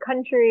 Cross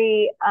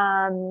country,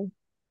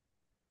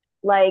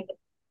 like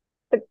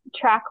the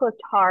track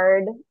looked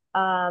hard,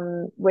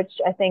 which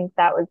I think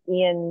that was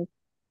Ian's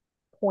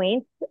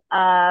point.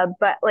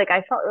 But like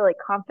I felt really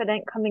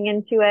confident coming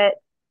into it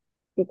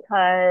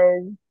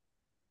because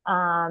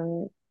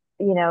um,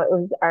 you know, it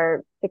was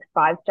our 6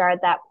 5-star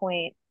at that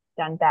point,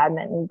 done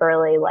badminton,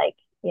 Burley, like,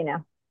 you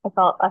know, I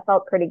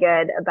felt pretty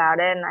good about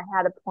it and I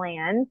had a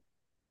plan.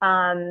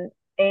 Um,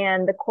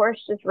 and the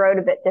course just rode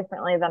a bit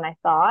differently than I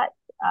thought.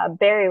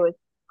 Barry was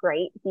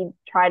great. He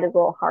tried his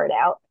little heart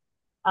out.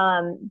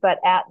 But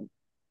at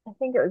I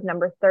think it was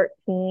number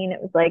 13,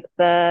 it was like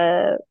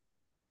the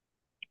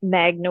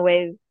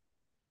Magnawave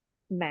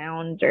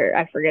Mound, or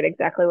I forget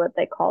exactly what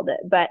they called it,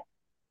 but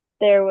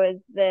there was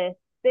this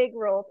big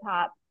roll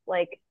top,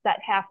 like set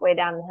halfway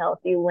down the hill.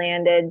 So you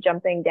landed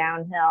jumping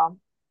downhill.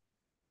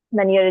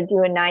 Then you had to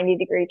do a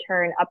 90-degree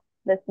turn up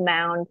this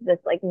mound, this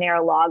like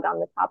narrow log on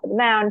the top of the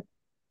mound.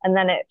 And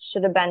then it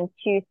should have been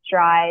 2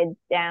 strides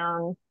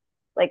down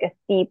like a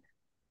steep,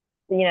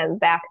 you know, the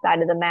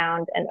backside of the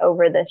mound and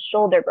over this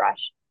shoulder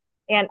brush.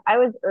 And I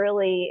was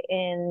early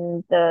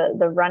in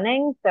the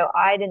running, so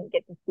I didn't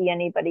get to see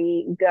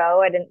anybody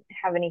go. I didn't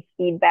have any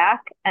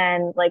feedback.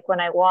 And like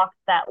when I walked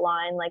that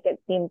line, like it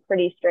seemed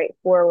pretty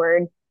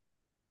straightforward.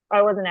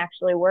 I wasn't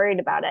actually worried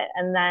about it.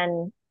 And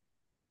then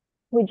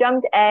we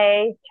jumped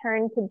A,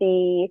 turned to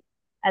B,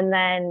 and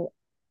then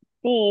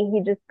C,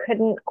 he just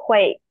couldn't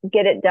quite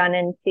get it done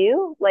in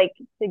 2. Like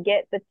to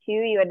get the 2,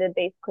 you had to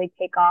basically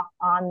take off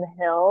on the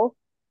hill.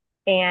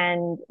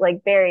 And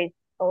like Barry's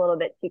a little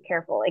bit too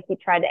careful. Like he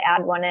tried to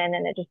add one in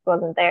and it just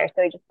wasn't there.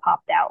 So he just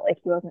popped out. Like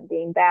he wasn't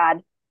being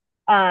bad.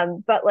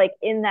 But like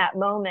in that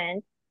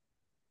moment,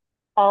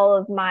 all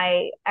of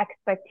my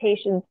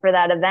expectations for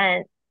that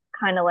event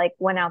kind of like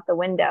went out the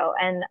window.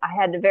 And I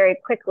had to very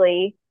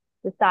quickly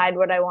decide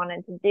what I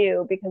wanted to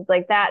do because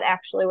like that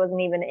actually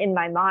wasn't even in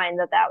my mind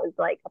that was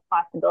like a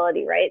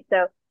possibility, right?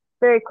 So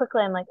very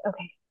quickly I'm like,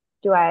 okay,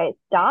 do I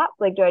stop?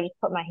 Like, do I just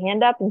put my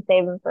hand up and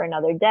save them for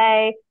another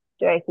day?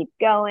 Do I keep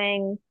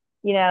going?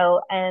 You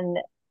know, and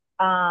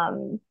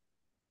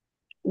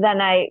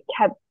then I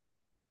kept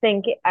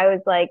thinking, I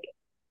was like,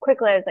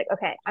 quickly, I was like,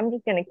 okay, I'm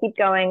just going to keep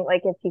going.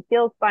 Like, if he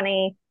feels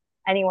funny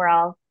anywhere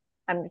else,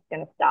 I'm just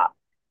going to stop.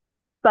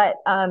 But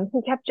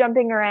he kept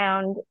jumping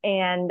around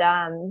and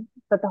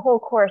but the whole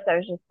course I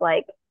was just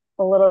like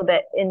a little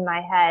bit in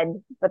my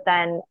head. But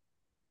then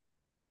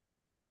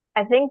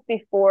I think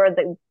before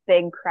the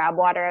big crab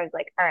water, I was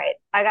like, all right,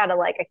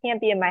 I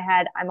can't be in my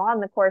head. I'm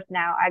on the course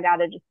now. I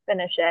gotta just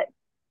finish it.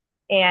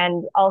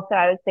 And also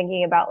I was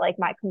thinking about like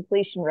my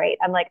completion rate.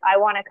 I'm like, I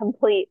want to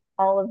complete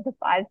all of the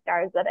 5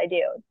 stars that I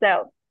do.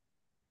 So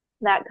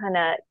that kind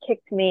of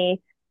kicked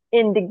me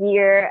into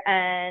gear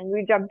and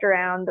we jumped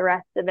around the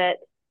rest of it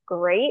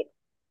great.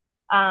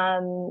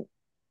 And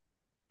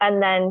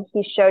then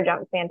he show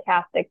jumped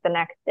fantastic the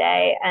next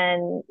day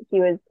and he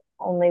was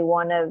only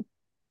one of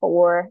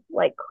 4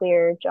 like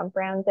clear jump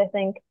rounds, I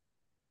think.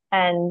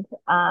 And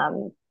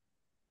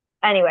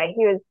anyway,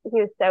 he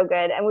was so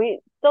good. And we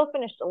still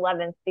finished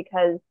 11th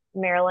because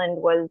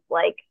Maryland was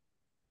like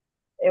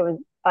it was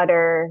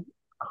utter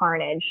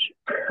carnage.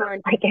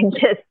 Like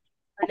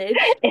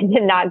it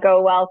did not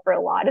go well for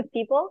a lot of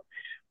people.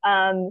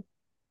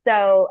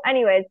 So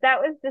anyways,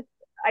 that was just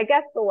I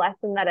guess the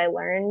lesson that I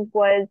learned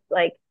was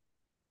like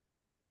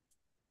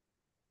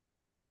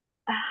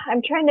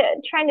I'm trying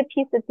to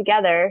piece it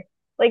together.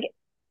 Like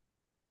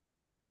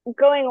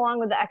going along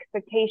with the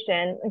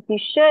expectation, like you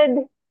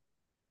should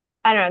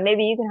I don't know,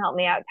 maybe you can help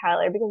me out,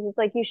 Tyler, because it's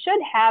like you should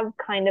have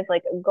kind of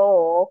like a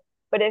goal,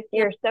 but if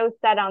you're so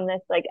set on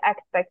this like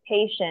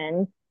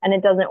expectation and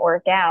it doesn't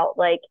work out,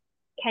 like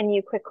can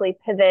you quickly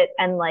pivot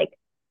and like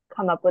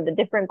come up with a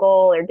different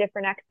goal or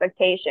different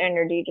expectation,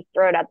 or do you just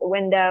throw it out the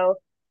window?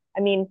 I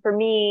mean, for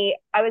me,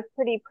 I was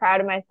pretty proud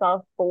of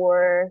myself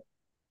for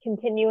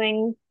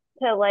continuing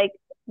to like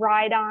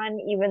ride on,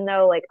 even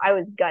though like I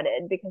was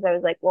gutted because I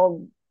was like,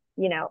 well,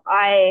 you know,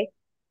 I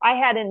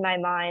had in my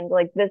mind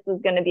like this was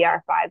going to be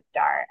our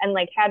 5-star, and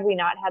like had we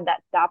not had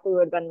that stop, we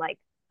would have been like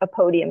a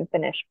podium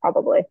finish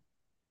probably.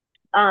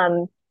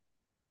 So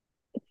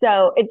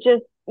it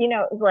just you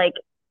know it was like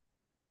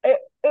it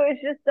was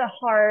just a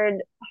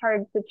hard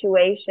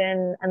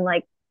situation, and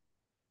like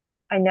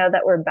I know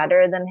that we're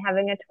better than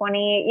having a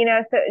 20, you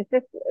know, so it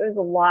was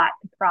a lot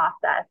to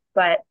process,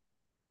 but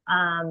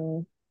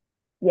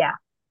yeah.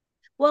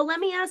 Well, let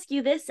me ask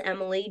you this,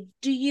 Emily.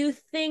 Do you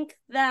think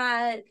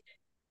that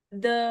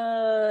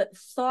the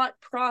thought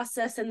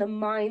process and the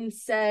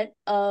mindset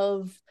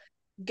of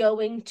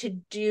going to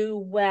do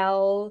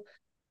well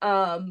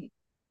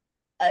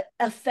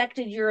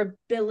affected your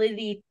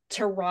ability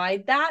to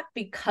ride that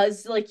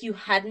because like you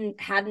hadn't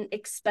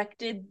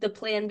expected the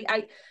plan B?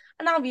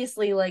 And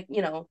obviously, like,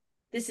 you know,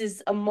 this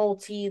is a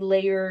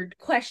multi-layered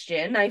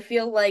question. I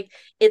feel like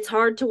it's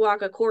hard to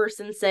walk a course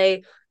and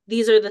say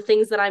these are the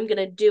things that I'm going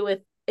to do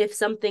if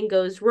something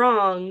goes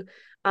wrong.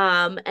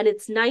 And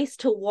it's nice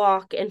to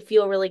walk and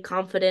feel really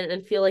confident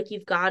and feel like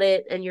you've got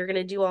it and you're going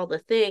to do all the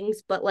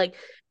things. But like,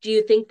 do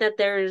you think that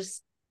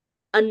there's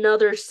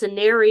another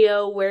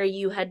scenario where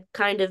you had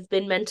kind of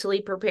been mentally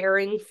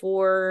preparing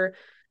for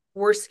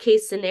worst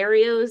case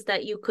scenarios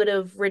that you could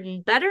have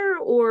ridden better?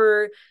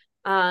 Or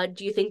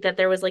do you think that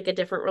there was like a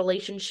different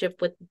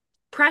relationship with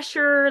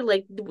pressure?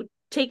 Like,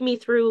 take me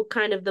through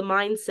kind of the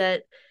mindset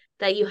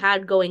that you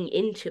had going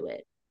into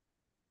it.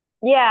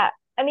 Yeah,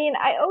 I mean,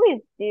 I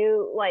always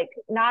do, like,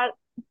 not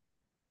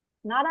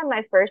on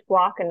my first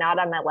walk and not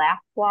on my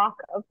last walk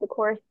of the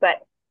course, but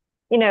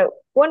you know,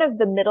 one of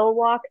the middle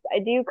walks, I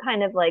do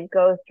kind of like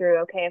go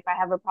through, okay, if I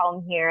have a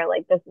problem here,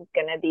 like this is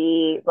gonna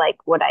be like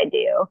what I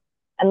do.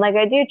 And like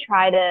I do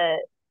try to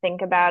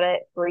think about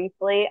it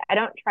briefly. I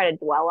don't try to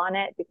dwell on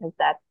it because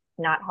that's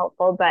not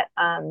helpful, but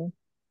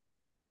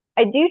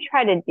I do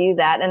try to do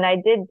that. And I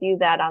did do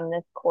that on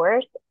this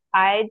course.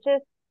 I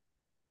just,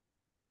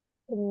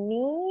 to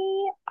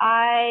me,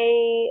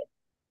 I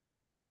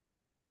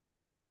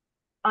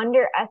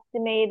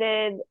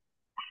underestimated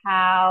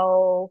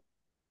how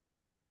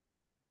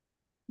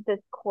this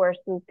course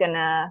was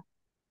gonna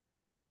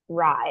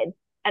ride.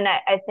 And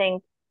I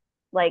think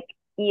like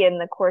Ian,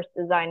 the course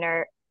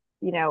designer,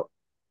 you know,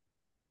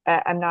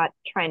 I'm not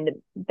trying to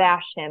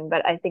bash him,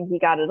 but I think he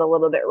got it a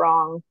little bit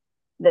wrong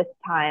this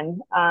time.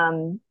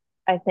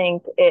 I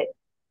think it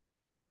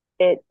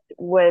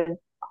was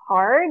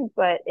hard,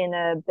 but in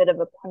a bit of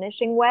a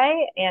punishing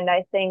way. And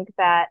I think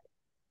that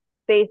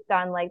based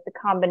on like the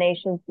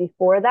combinations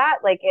before that,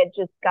 like it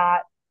just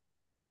got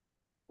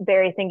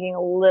Barry thinking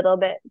a little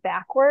bit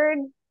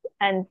backwards.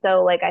 And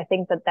so like I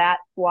think that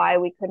that's why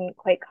we couldn't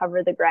quite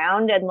cover the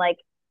ground. And like,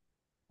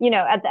 you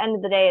know, at the end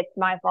of the day, it's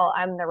my fault.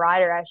 I'm the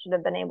rider. I should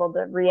have been able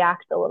to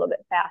react a little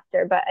bit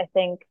faster. But I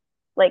think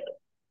like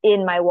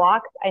in my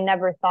walks, I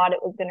never thought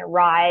it was going to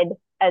ride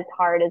as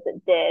hard as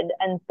it did.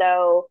 And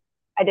so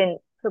I didn't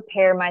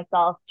prepare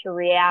myself to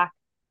react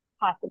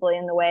possibly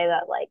in the way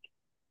that like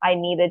I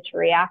needed to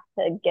react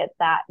to get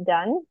that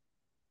done.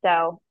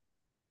 So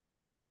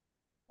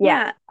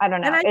yeah, I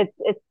don't know.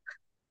 It's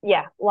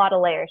yeah, a lot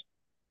of layers.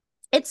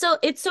 It's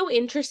so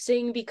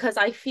interesting because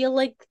I feel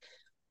like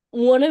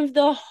one of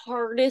the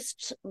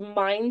hardest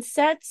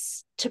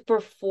mindsets to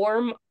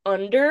perform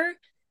under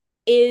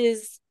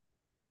is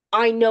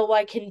I know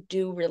I can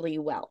do really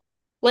well.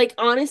 Like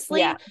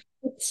honestly, Yeah.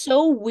 it's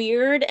so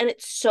weird and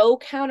it's so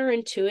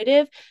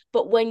counterintuitive,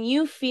 but when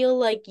you feel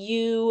like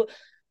you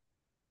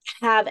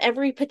have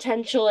every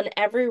potential and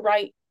every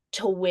right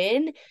to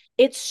win,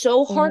 it's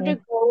so hard to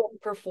Mm-hmm. go and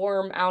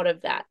perform out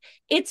of that.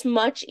 It's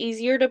much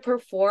easier to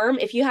perform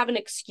if you have an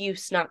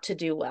excuse not to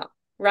do well,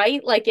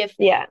 right? Like if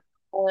Yeah.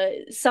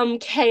 some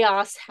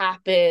chaos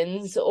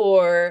happens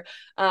or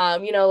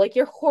you know, like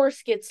your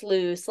horse gets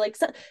loose, like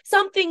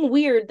something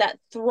weird that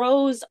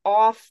throws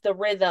off the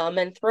rhythm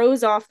and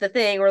throws off the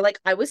thing, or like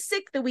I was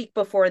sick the week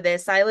before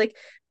this, I like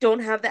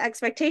don't have the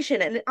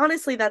expectation. And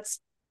honestly, that's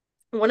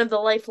one of the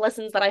life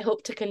lessons that I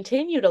hope to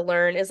continue to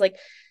learn is like,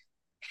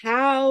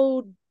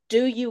 how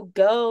do you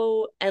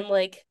go and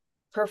like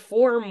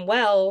perform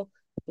well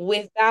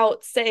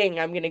without saying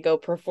I'm going to go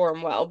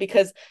perform well?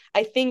 Because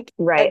I think,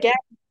 Right. again,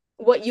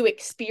 what you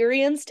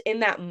experienced in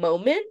that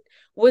moment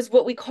was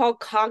what we call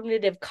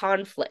cognitive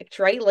conflict,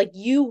 right? Like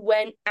you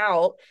went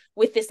out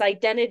with this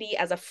identity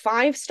as a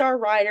 5-star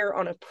rider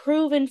on a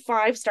proven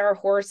 5-star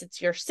horse.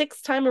 It's your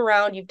 6th time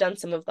around. You've done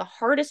some of the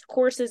hardest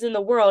courses in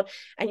the world.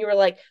 And you were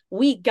like,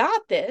 we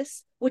got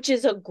this, which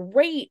is a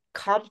great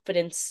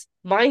confidence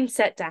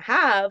mindset to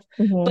have.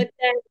 Mm-hmm. But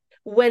then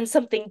when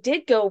something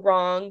did go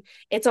wrong,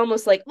 it's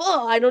almost like,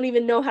 oh, I don't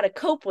even know how to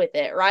cope with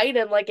it, right?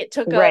 And like it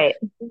took a Right.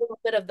 little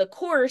bit of the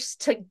course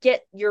to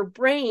get your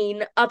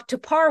brain up to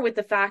par with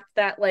the fact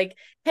that like,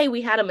 hey,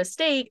 we had a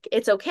mistake,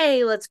 it's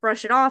okay, let's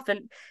brush it off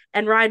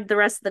and ride the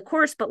rest of the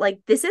course. But like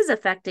this is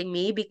affecting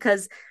me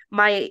because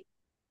my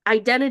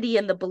identity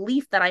and the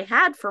belief that I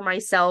had for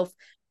myself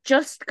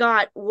just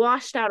got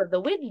washed out of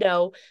the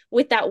window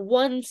with that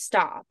one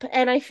stop.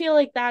 And I feel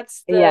like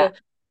that's Yeah. the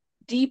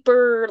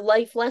deeper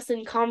life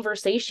lesson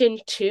conversation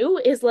too,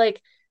 is like,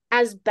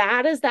 as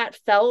bad as that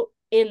felt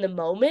in the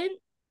moment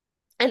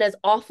and as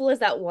awful as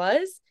that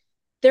was,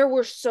 there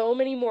were so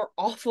many more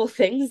awful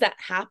things that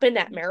happened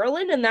at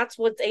Maryland. And that's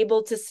what's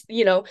able to,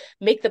 you know,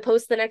 make the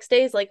post the next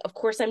day is like, of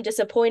course I'm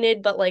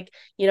disappointed, but like,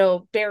 you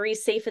know,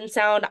 Barry's safe and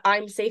sound,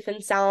 I'm safe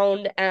and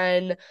sound.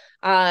 And,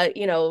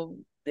 you know,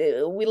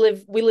 we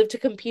live to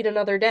compete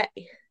another day.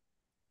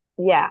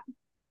 Yeah.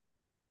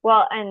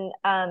 Well,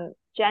 and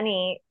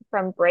Jenny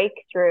from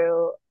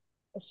Breakthrough,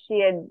 she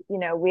had, you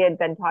know, we had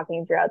been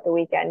talking throughout the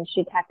weekend.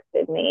 She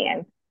texted me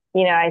and,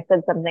 you know, I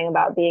said something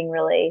about being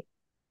really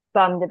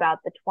bummed about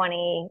the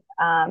 20.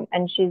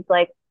 And she's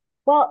like,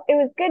 Well, it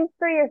was good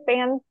for your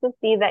fans to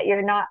see that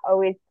you're not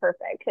always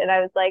perfect. And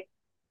I was like,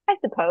 I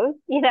suppose,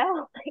 like,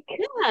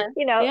 Yeah.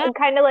 Yeah. and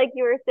kind of like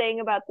you were saying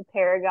about the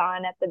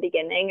Paragon at the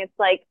beginning, it's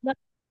like,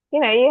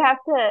 you have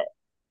to,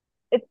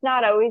 it's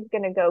not always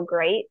going to go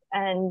great.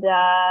 And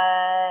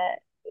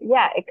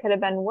yeah, it could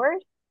have been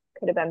worse,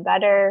 could have been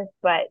better,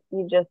 but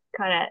you just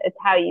kind of, it's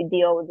how you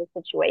deal with the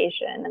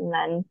situation and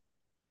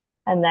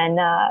then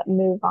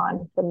move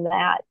on from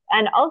that.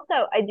 And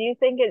also, I do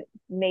think it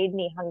made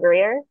me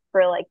hungrier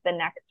for like the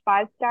next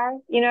 5 star.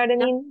 You know what I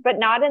Yeah. mean? But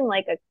not in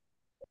like a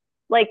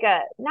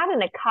not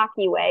in a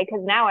cocky way,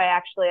 because now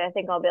I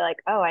think I'll be like,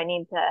 oh, I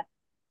need to,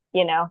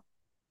 you know,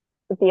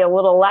 be a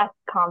little less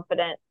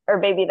confident, or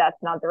maybe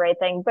that's not the right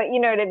thing. But you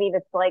know what I mean?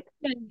 It's like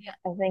Yeah.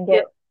 I think Yeah.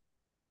 it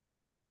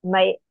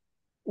might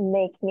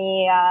make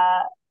me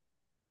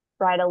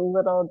ride a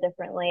little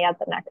differently at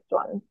the next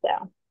one.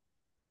 So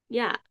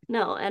Yeah.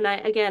 No. And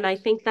I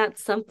think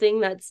that's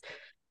something that's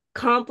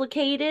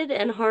complicated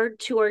and hard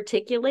to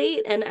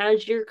articulate. And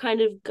as you're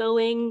kind of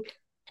going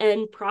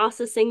and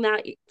processing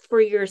that for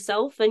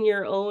yourself and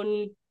your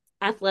own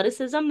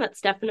athleticism,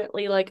 that's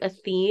definitely like a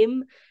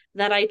theme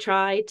that I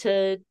try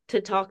to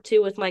talk to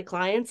with my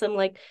clients. I'm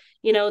like,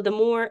 the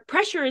more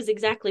pressure is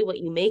exactly what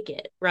you make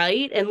it,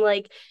 right? And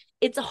like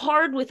it's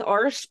hard with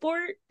our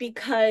sport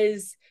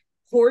because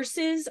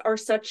horses are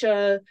such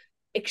a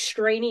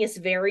extraneous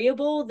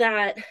variable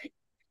that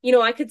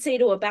I could say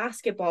to a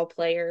basketball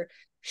player,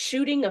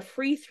 shooting a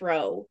free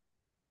throw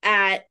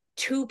at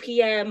 2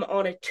 p.m.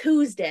 on a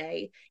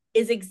Tuesday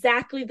is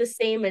exactly the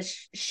same as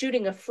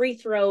shooting a free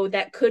throw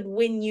that could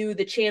win you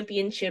the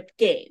championship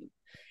game.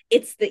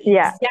 It's the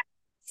yeah, exact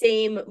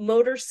same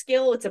motor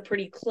skill. It's a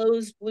pretty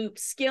closed loop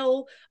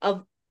skill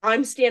of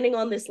I'm standing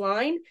on this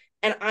line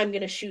and I'm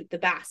going to shoot the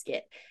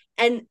basket.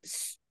 And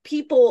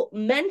people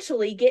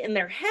mentally get in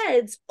their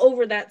heads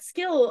over that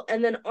skill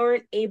and then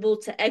aren't able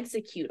to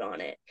execute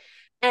on it.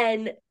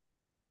 And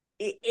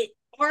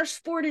our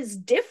sport is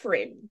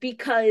different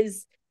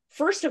because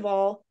first of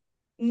all,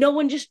 no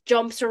one just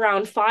jumps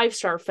around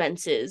 5-star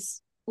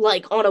fences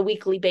like on a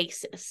weekly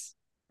basis,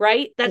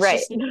 right? That's right.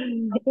 just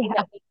something Yeah.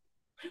 that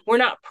we're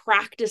not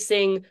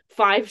practicing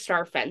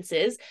 5-star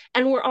fences,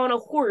 and we're on a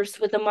horse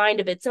with a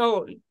mind of its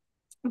own.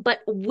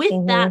 But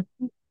with that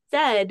Hmm.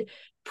 said,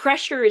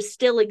 pressure is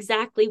still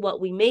exactly what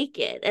we make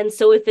it. And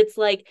so if it's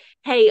like,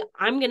 hey,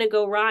 I'm going to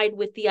go ride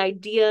with the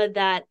idea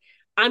that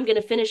I'm going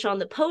to finish on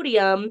the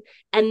podium,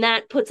 and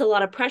that puts a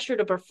lot of pressure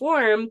to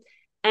perform,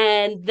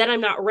 and then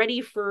I'm not ready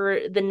for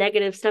the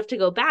negative stuff to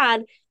go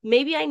bad,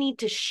 maybe I need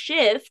to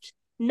shift,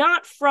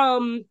 not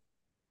from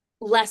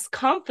less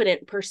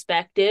confident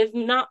perspective,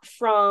 not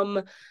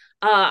from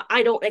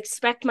I don't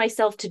expect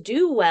myself to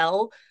do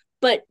well,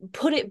 but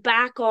put it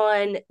back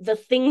on the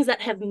things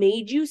that have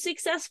made you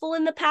successful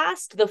in the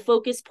past, the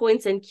focus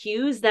points and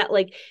cues that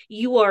like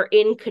you are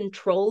in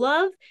control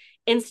of,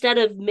 instead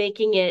of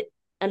making it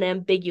an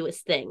ambiguous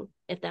thing,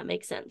 if that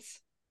makes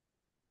sense.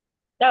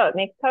 No, it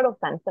makes total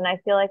sense. And I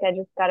feel like I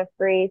just got a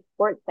free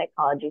sports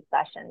psychology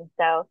session.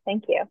 So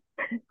thank you.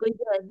 We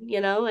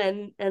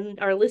did, and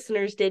our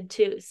listeners did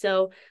too.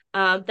 So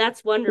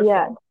that's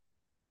Yeah.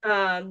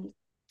 wonderful.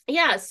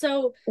 Yeah,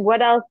 so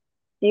What else?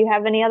 Do you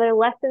have any other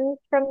lessons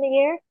from the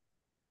year?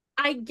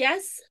 I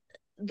guess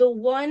the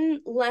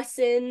one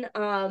lesson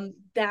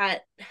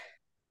that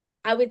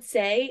I would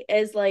say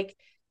is like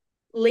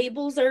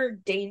labels are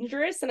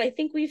dangerous, and I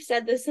think we've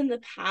said this in the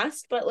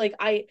past, but like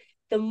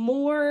the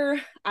more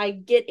I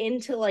get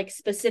into like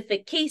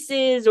specific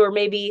cases or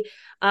maybe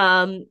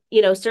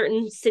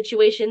certain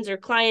situations or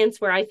clients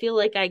where I feel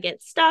like I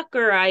get stuck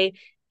or I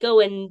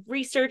go and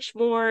research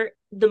more,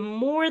 the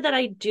more that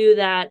I do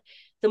that,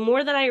 the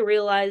more that I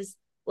realize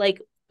like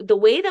the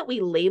way that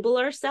we label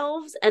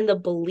ourselves and the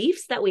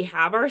beliefs that we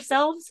have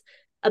ourselves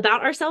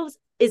about ourselves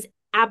is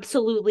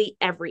absolutely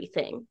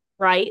everything,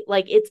 right?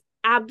 Like it's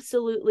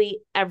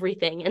absolutely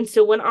everything. And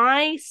so when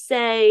I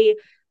say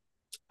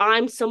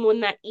I'm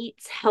someone that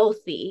eats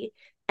healthy,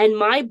 and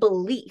my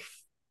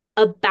belief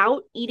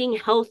about eating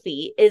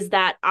healthy is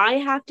that I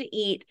have to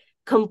eat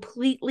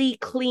completely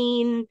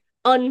clean,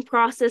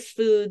 unprocessed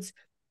foods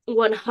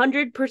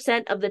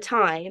 100% of the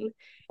time.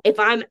 If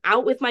I'm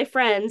out with my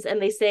friends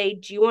and they say,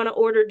 do you want to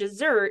order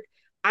dessert?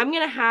 I'm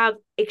going to have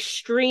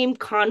extreme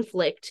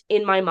conflict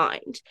in my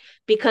mind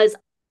because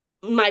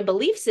my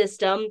belief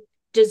system,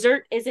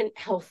 dessert isn't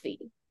healthy.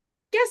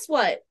 Guess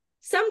what?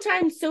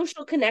 Sometimes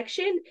social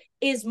connection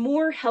is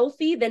more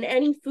healthy than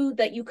any food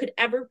that you could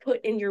ever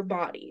put in your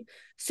body.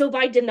 So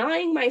by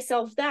denying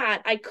myself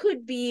that, I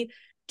could be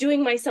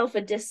doing myself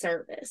a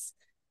disservice.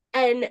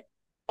 And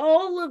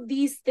all of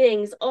these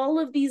things, all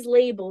of these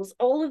labels,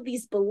 all of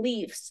these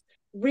beliefs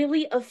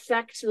really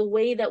affect the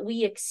way that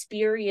we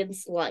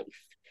experience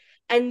life.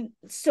 And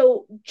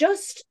so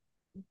just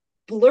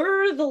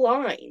blur the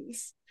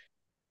lines,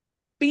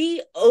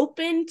 be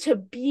open to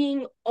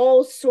being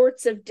all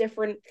sorts of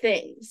different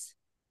things.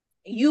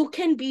 You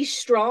can be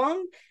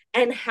strong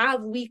and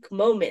have weak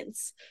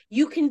moments.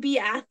 You can be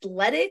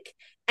athletic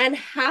and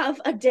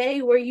have a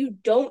day where you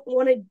don't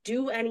want to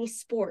do any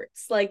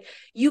sports. Like,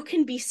 you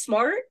can be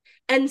smart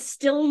and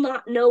still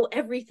not know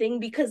everything,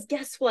 because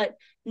guess what?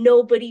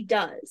 Nobody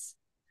does.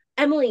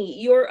 Emily,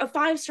 you're a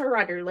 5-star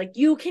rider. Like,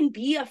 you can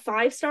be a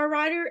 5-star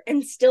rider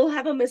and still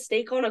have a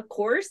mistake on a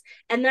course,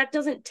 and that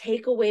doesn't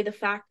take away the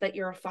fact that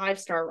you're a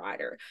 5-star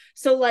rider.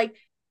 So, like,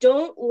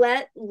 don't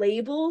let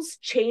labels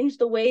change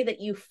the way that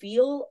you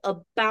feel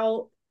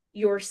about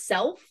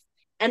yourself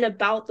and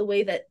about the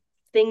way that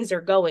things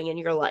are going in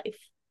your life.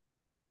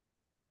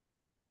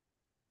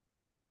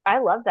 I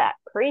love that.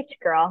 Preach,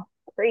 girl.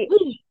 Preach.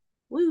 Woo.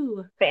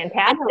 Woo.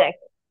 Fantastic.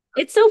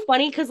 It's so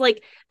funny because,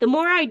 like, the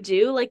more I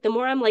do, like, the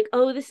more I'm like,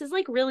 oh, this is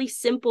like really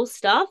simple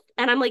stuff.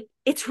 And I'm like,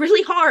 it's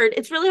really hard.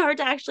 It's really hard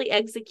to actually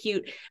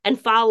execute and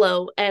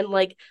follow and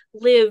like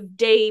live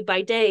day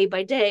by day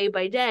by day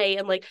by day,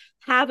 and like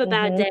have a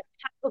bad day,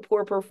 have a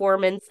poor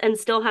performance, and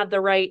still have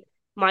the right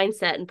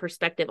mindset and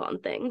perspective on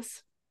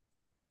things.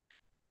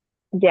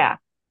 Yeah.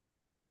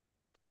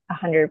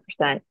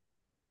 100%.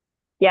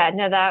 Yeah,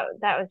 no,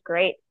 that was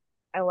great.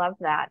 I love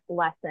that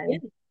lesson. Yeah.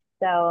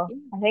 So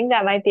I think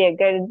that might be a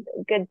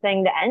good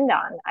thing to end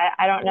on.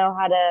 I don't know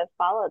how to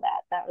follow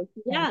that. That was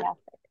fantastic.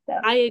 So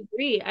I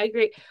agree.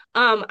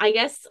 I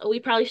guess we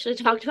probably should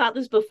have talked about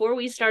this before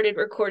we started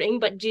recording,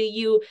 but do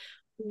you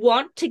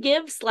want to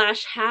give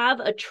 / have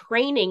a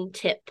training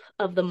tip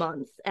of the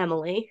month,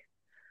 Emily?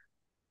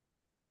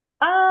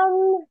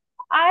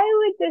 I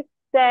would just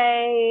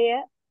say,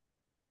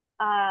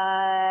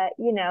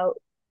 you know,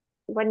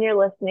 when you're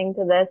listening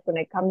to this, when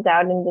it comes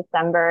out in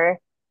December,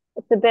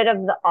 it's a bit of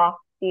the off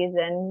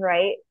season,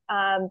 right?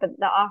 But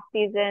the off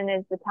season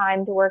is the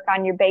time to work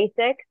on your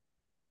basics.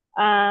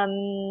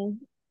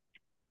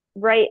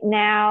 Right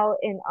now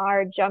in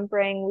our jump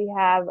ring, we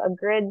have a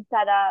grid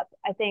set up.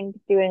 I think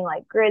doing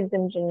like grids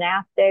and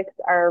gymnastics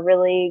are a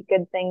really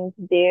good thing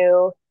to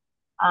do.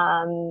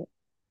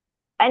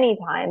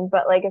 Anytime,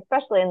 but like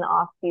especially in the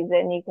off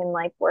season, you can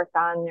like work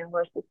on your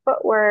horse's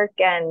footwork,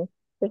 and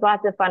there's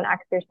lots of fun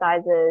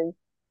exercises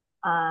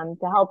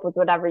to help with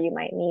whatever you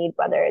might need,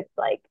 whether it's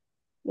like,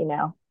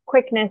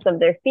 quickness of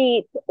their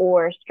feet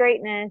or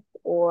straightness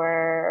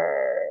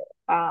or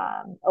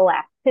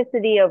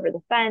elasticity over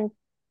the fence.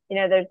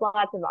 There's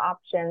lots of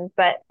options,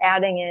 but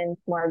adding in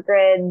more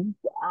grids,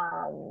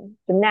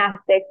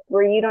 gymnastics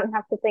where you don't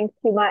have to think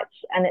too much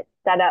and it's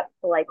set up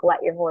to like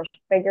let your horse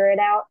figure it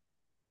out.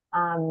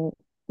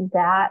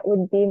 That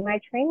would be my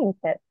training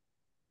tip.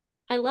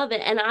 I love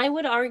it. And I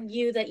would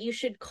argue that you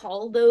should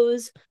call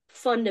those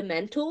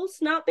fundamentals,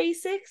 not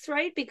basics,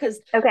 right?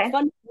 Because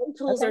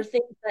fundamentals are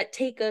things that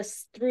take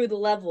us through the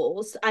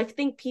levels. I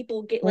think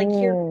people get like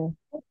here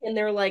and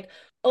they're like,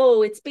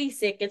 oh, it's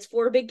basic, it's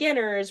for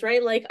beginners,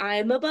 right? Like,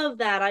 I'm above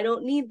that, I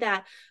don't need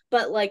that.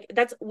 But like,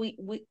 that's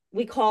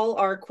we call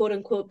our quote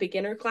unquote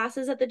beginner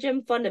classes at the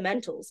gym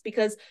fundamentals,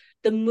 because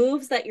the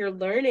moves that you're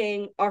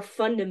learning are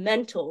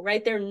fundamental,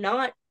 right? They're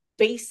not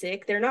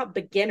basic, they're not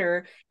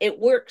beginner. It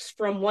works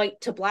from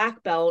white to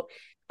black belt.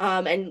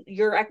 And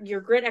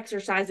your grid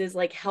exercises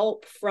like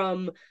help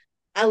from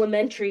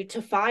elementary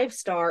to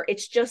 5-star.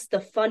 It's just the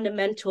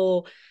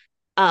fundamental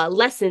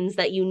lessons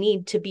that you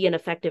need to be an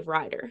effective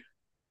rider.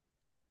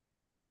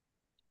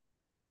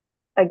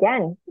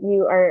 Again,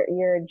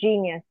 you're a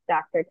genius,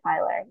 Dr.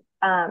 Tyler.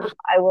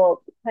 I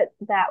will put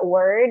that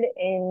word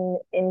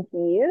into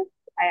use.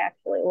 I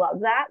actually love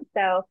that.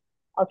 So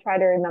I'll try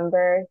to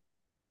remember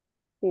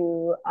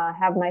to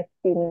have my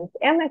students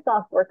and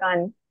myself work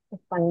on the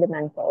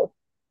fundamentals.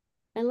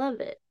 I love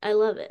it. I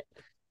love it.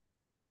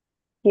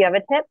 Do you have a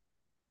tip?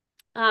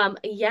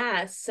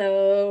 Yeah.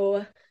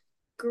 So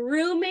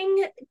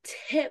grooming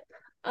tip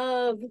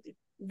of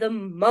the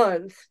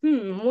month.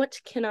 What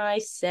can I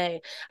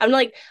say? I'm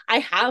like, I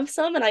have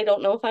some and I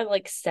don't know if I've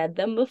like said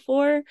them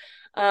before.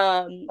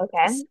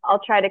 Okay.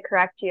 I'll try to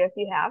correct you if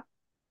you have.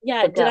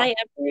 Yeah.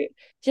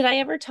 Did I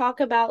ever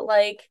talk about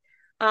like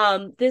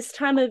this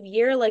time of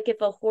year, like if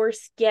a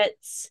horse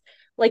gets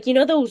like,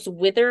 those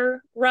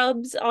wither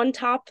rubs on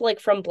top, like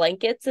from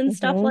blankets and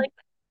stuff like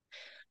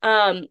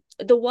that?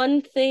 The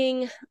one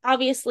thing,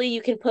 obviously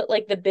you can put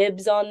like the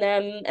bibs on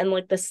them and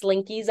like the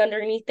slinkies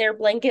underneath their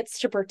blankets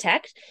to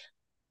protect.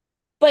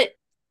 But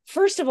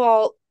first of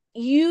all,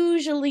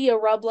 usually a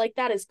rub like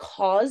that is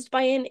caused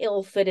by an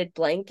ill-fitted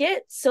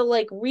blanket. So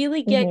like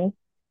really get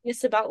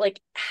curious about like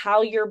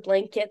how your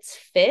blankets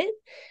fit.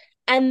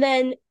 And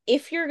then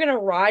if you're going to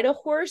ride a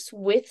horse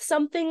with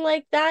something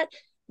like that,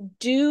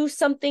 do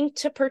something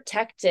to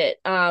protect it.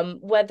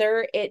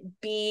 Whether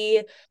it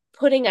be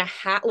putting a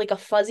hat, like a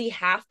fuzzy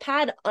half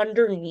pad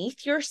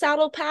underneath your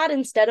saddle pad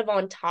instead of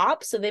on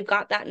top. So they've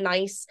got that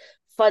nice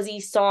fuzzy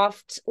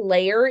soft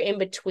layer in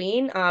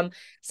between.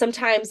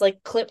 Sometimes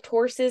like clipped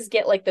horses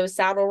get like those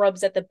saddle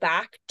rubs at the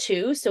back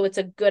too. So it's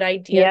a good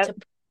idea to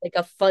put like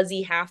a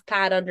fuzzy half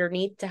pad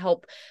underneath to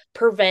help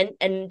prevent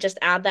and just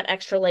add that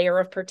extra layer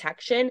of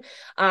protection.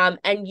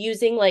 And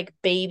using like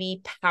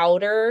baby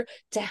powder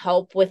to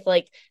help with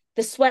like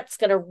the sweat's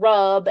gonna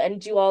rub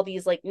and do all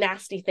these like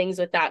nasty things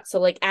with that. So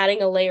like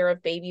adding a layer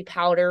of baby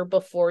powder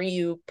before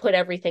you put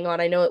everything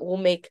on, I know it will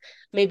make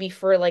maybe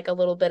for like a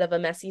little bit of a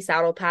messy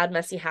saddle pad,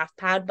 messy half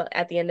pad, but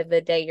at the end of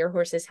the day, your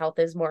horse's health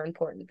is more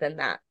important than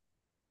that.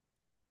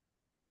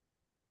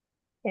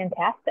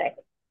 Fantastic.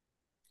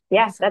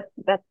 Yeah, Awesome.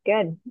 that's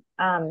good.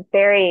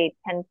 Barry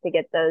tends to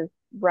get those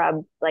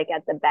rubs like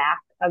at the back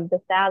of the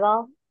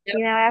saddle, Yep.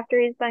 after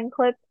he's been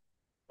clipped.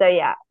 So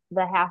yeah,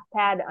 the half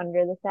pad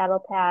under the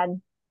saddle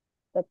pad,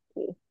 that's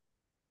key.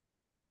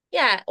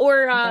 Yeah,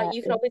 or That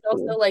you can is always key.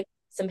 also like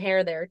some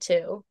hair there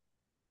too.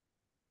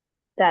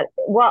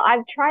 Well,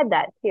 I've tried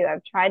that too.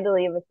 I've tried to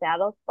leave a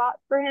saddle spot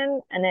for him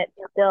and it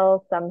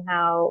still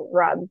somehow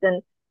rubs.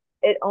 And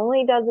it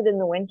only does it in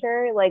the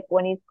winter. Like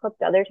when he's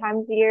clipped other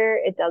times a year,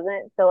 it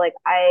doesn't. So like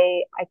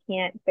I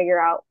can't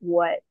figure out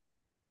why,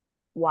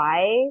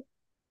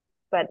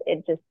 but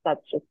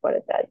that's just what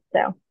it does.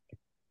 So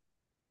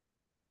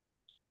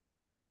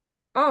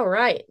All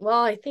right.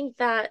 Well, I think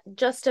that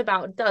just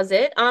about does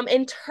it.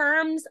 In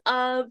terms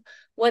of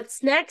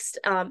what's next,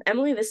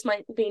 Emily, this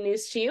might be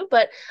news to you,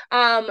 but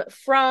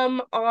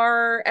from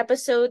our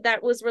episode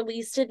that was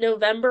released in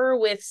November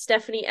with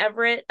Stephanie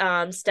Everett.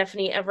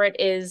 Stephanie Everett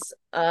is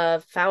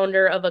a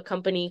founder of a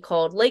company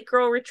called Lake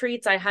Girl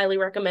Retreats. I highly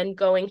recommend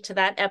going to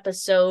that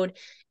episode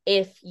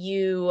if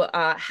you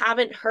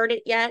haven't heard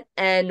it yet.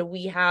 And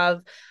we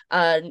have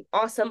an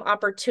awesome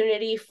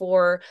opportunity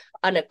for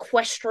an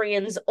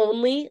equestrians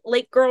only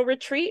Lake Girl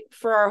retreat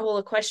for our Whole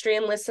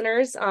Equestrian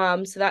listeners.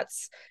 So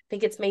that's, I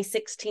think it's May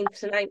 16th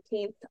to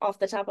 19th off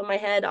the top of my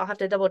head. I'll have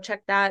to double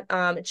check that.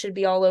 It should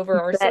be all over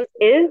our that social.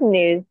 is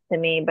news to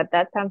me, but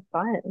that sounds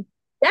fun.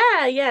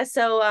 Yeah.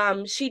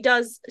 So she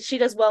does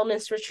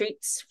wellness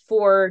retreats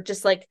for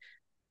just like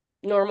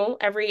normal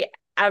every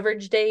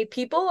average day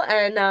people,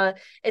 and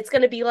it's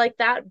going to be like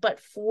that but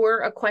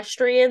for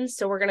equestrians.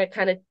 So we're going to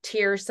kind of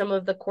tier some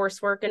of the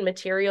coursework and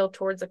material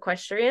towards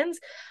equestrians,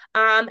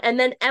 and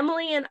then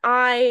Emily and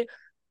I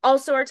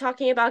also are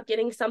talking about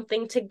getting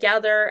something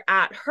together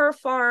at her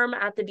farm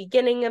at the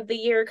beginning of the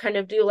year, kind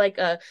of do like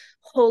a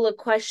whole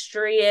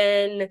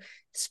equestrian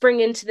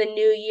spring into the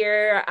new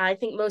year. I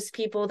think most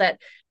people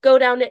that go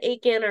down to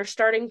Aiken are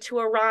starting to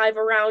arrive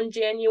around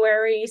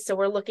January. So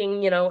we're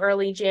looking,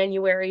 early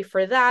January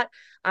for that.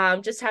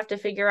 Just have to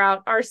figure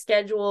out our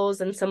schedules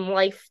and some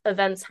life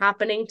events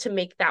happening to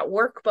make that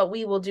work. But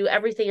we will do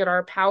everything in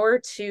our power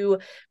to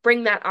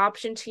bring that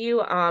option to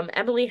you.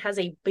 Emily has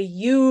a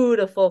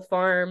beautiful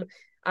farm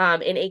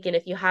in Aiken.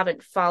 If you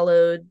haven't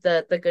followed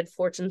the Good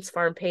Fortunes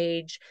farm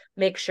page,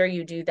 make sure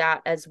you do that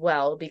as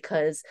well,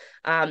 because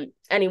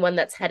anyone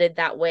that's headed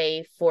that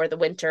way for the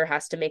winter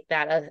has to make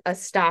that a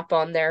stop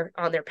on their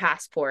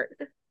passport.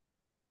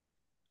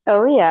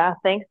 Oh yeah,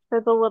 thanks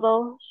for the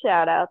little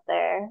shout out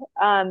there.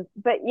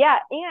 But yeah,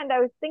 and I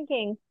was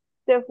thinking,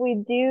 so if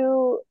we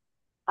do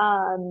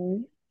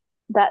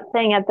that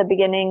thing at the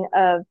beginning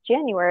of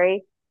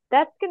January,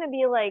 that's going to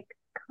be like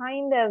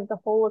kind of the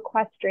whole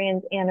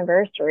equestrian's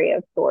anniversary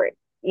of sorts,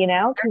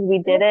 because we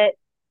did it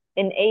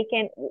in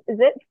Aiken. Is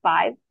it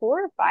 4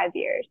 or 5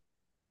 years?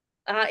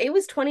 It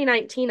was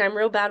 2019. I'm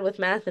real bad with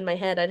math in my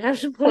head. I'd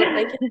have to pull up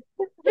my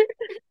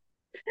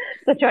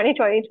So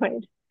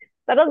 2020.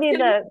 That'll be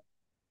the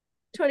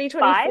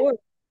 2024. 5?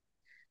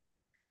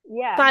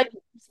 Yeah. Five,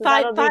 So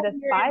five, that'll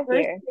be five the year 5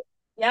 year. anniversary.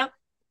 Yep.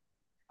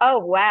 Oh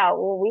wow.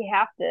 Well, we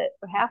have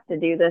to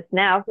do this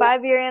now.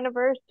 5-year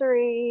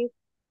anniversary.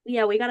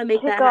 Yeah, we got to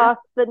make Kick that off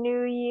happen. the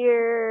new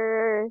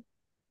year,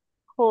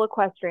 whole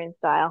equestrian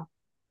style.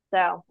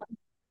 So,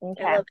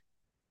 okay.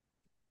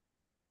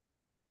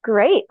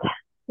 Great.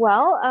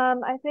 Well,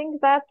 I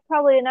think that's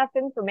probably enough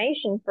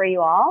information for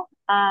you all.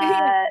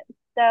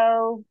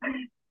 So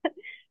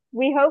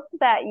we hope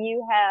that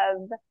you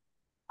have,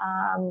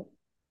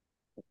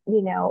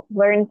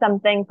 learned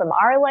something from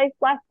our life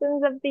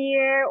lessons of the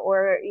year,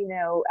 or,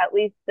 at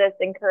least this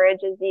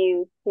encourages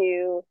you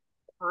to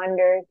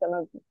ponder some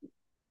of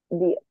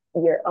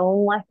your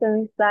own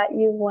lessons that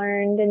you've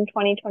learned in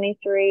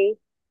 2023.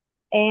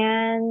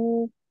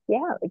 And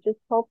yeah, we just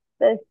hope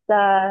this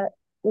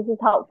is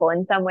helpful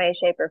in some way,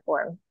 shape, or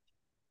form.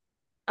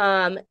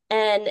 And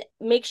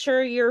make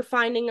sure you're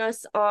finding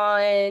us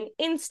on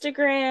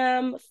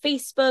Instagram,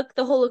 Facebook,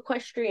 the Whole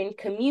Equestrian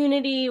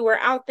Community. We're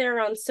out there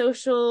on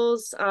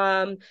socials.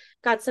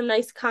 Got some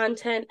nice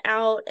content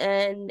out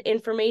and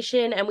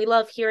information, and we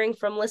love hearing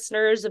from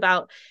listeners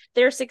about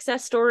their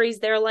success stories,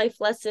 their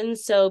life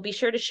lessons. So be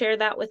sure to share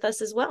that with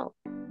us as well.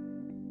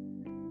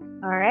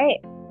 All right.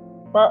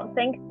 Well,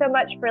 thanks so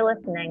much for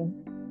listening.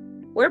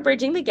 We're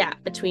bridging the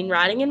gap between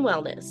riding and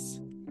wellness.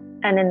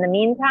 And in the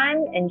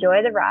meantime,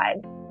 enjoy the ride.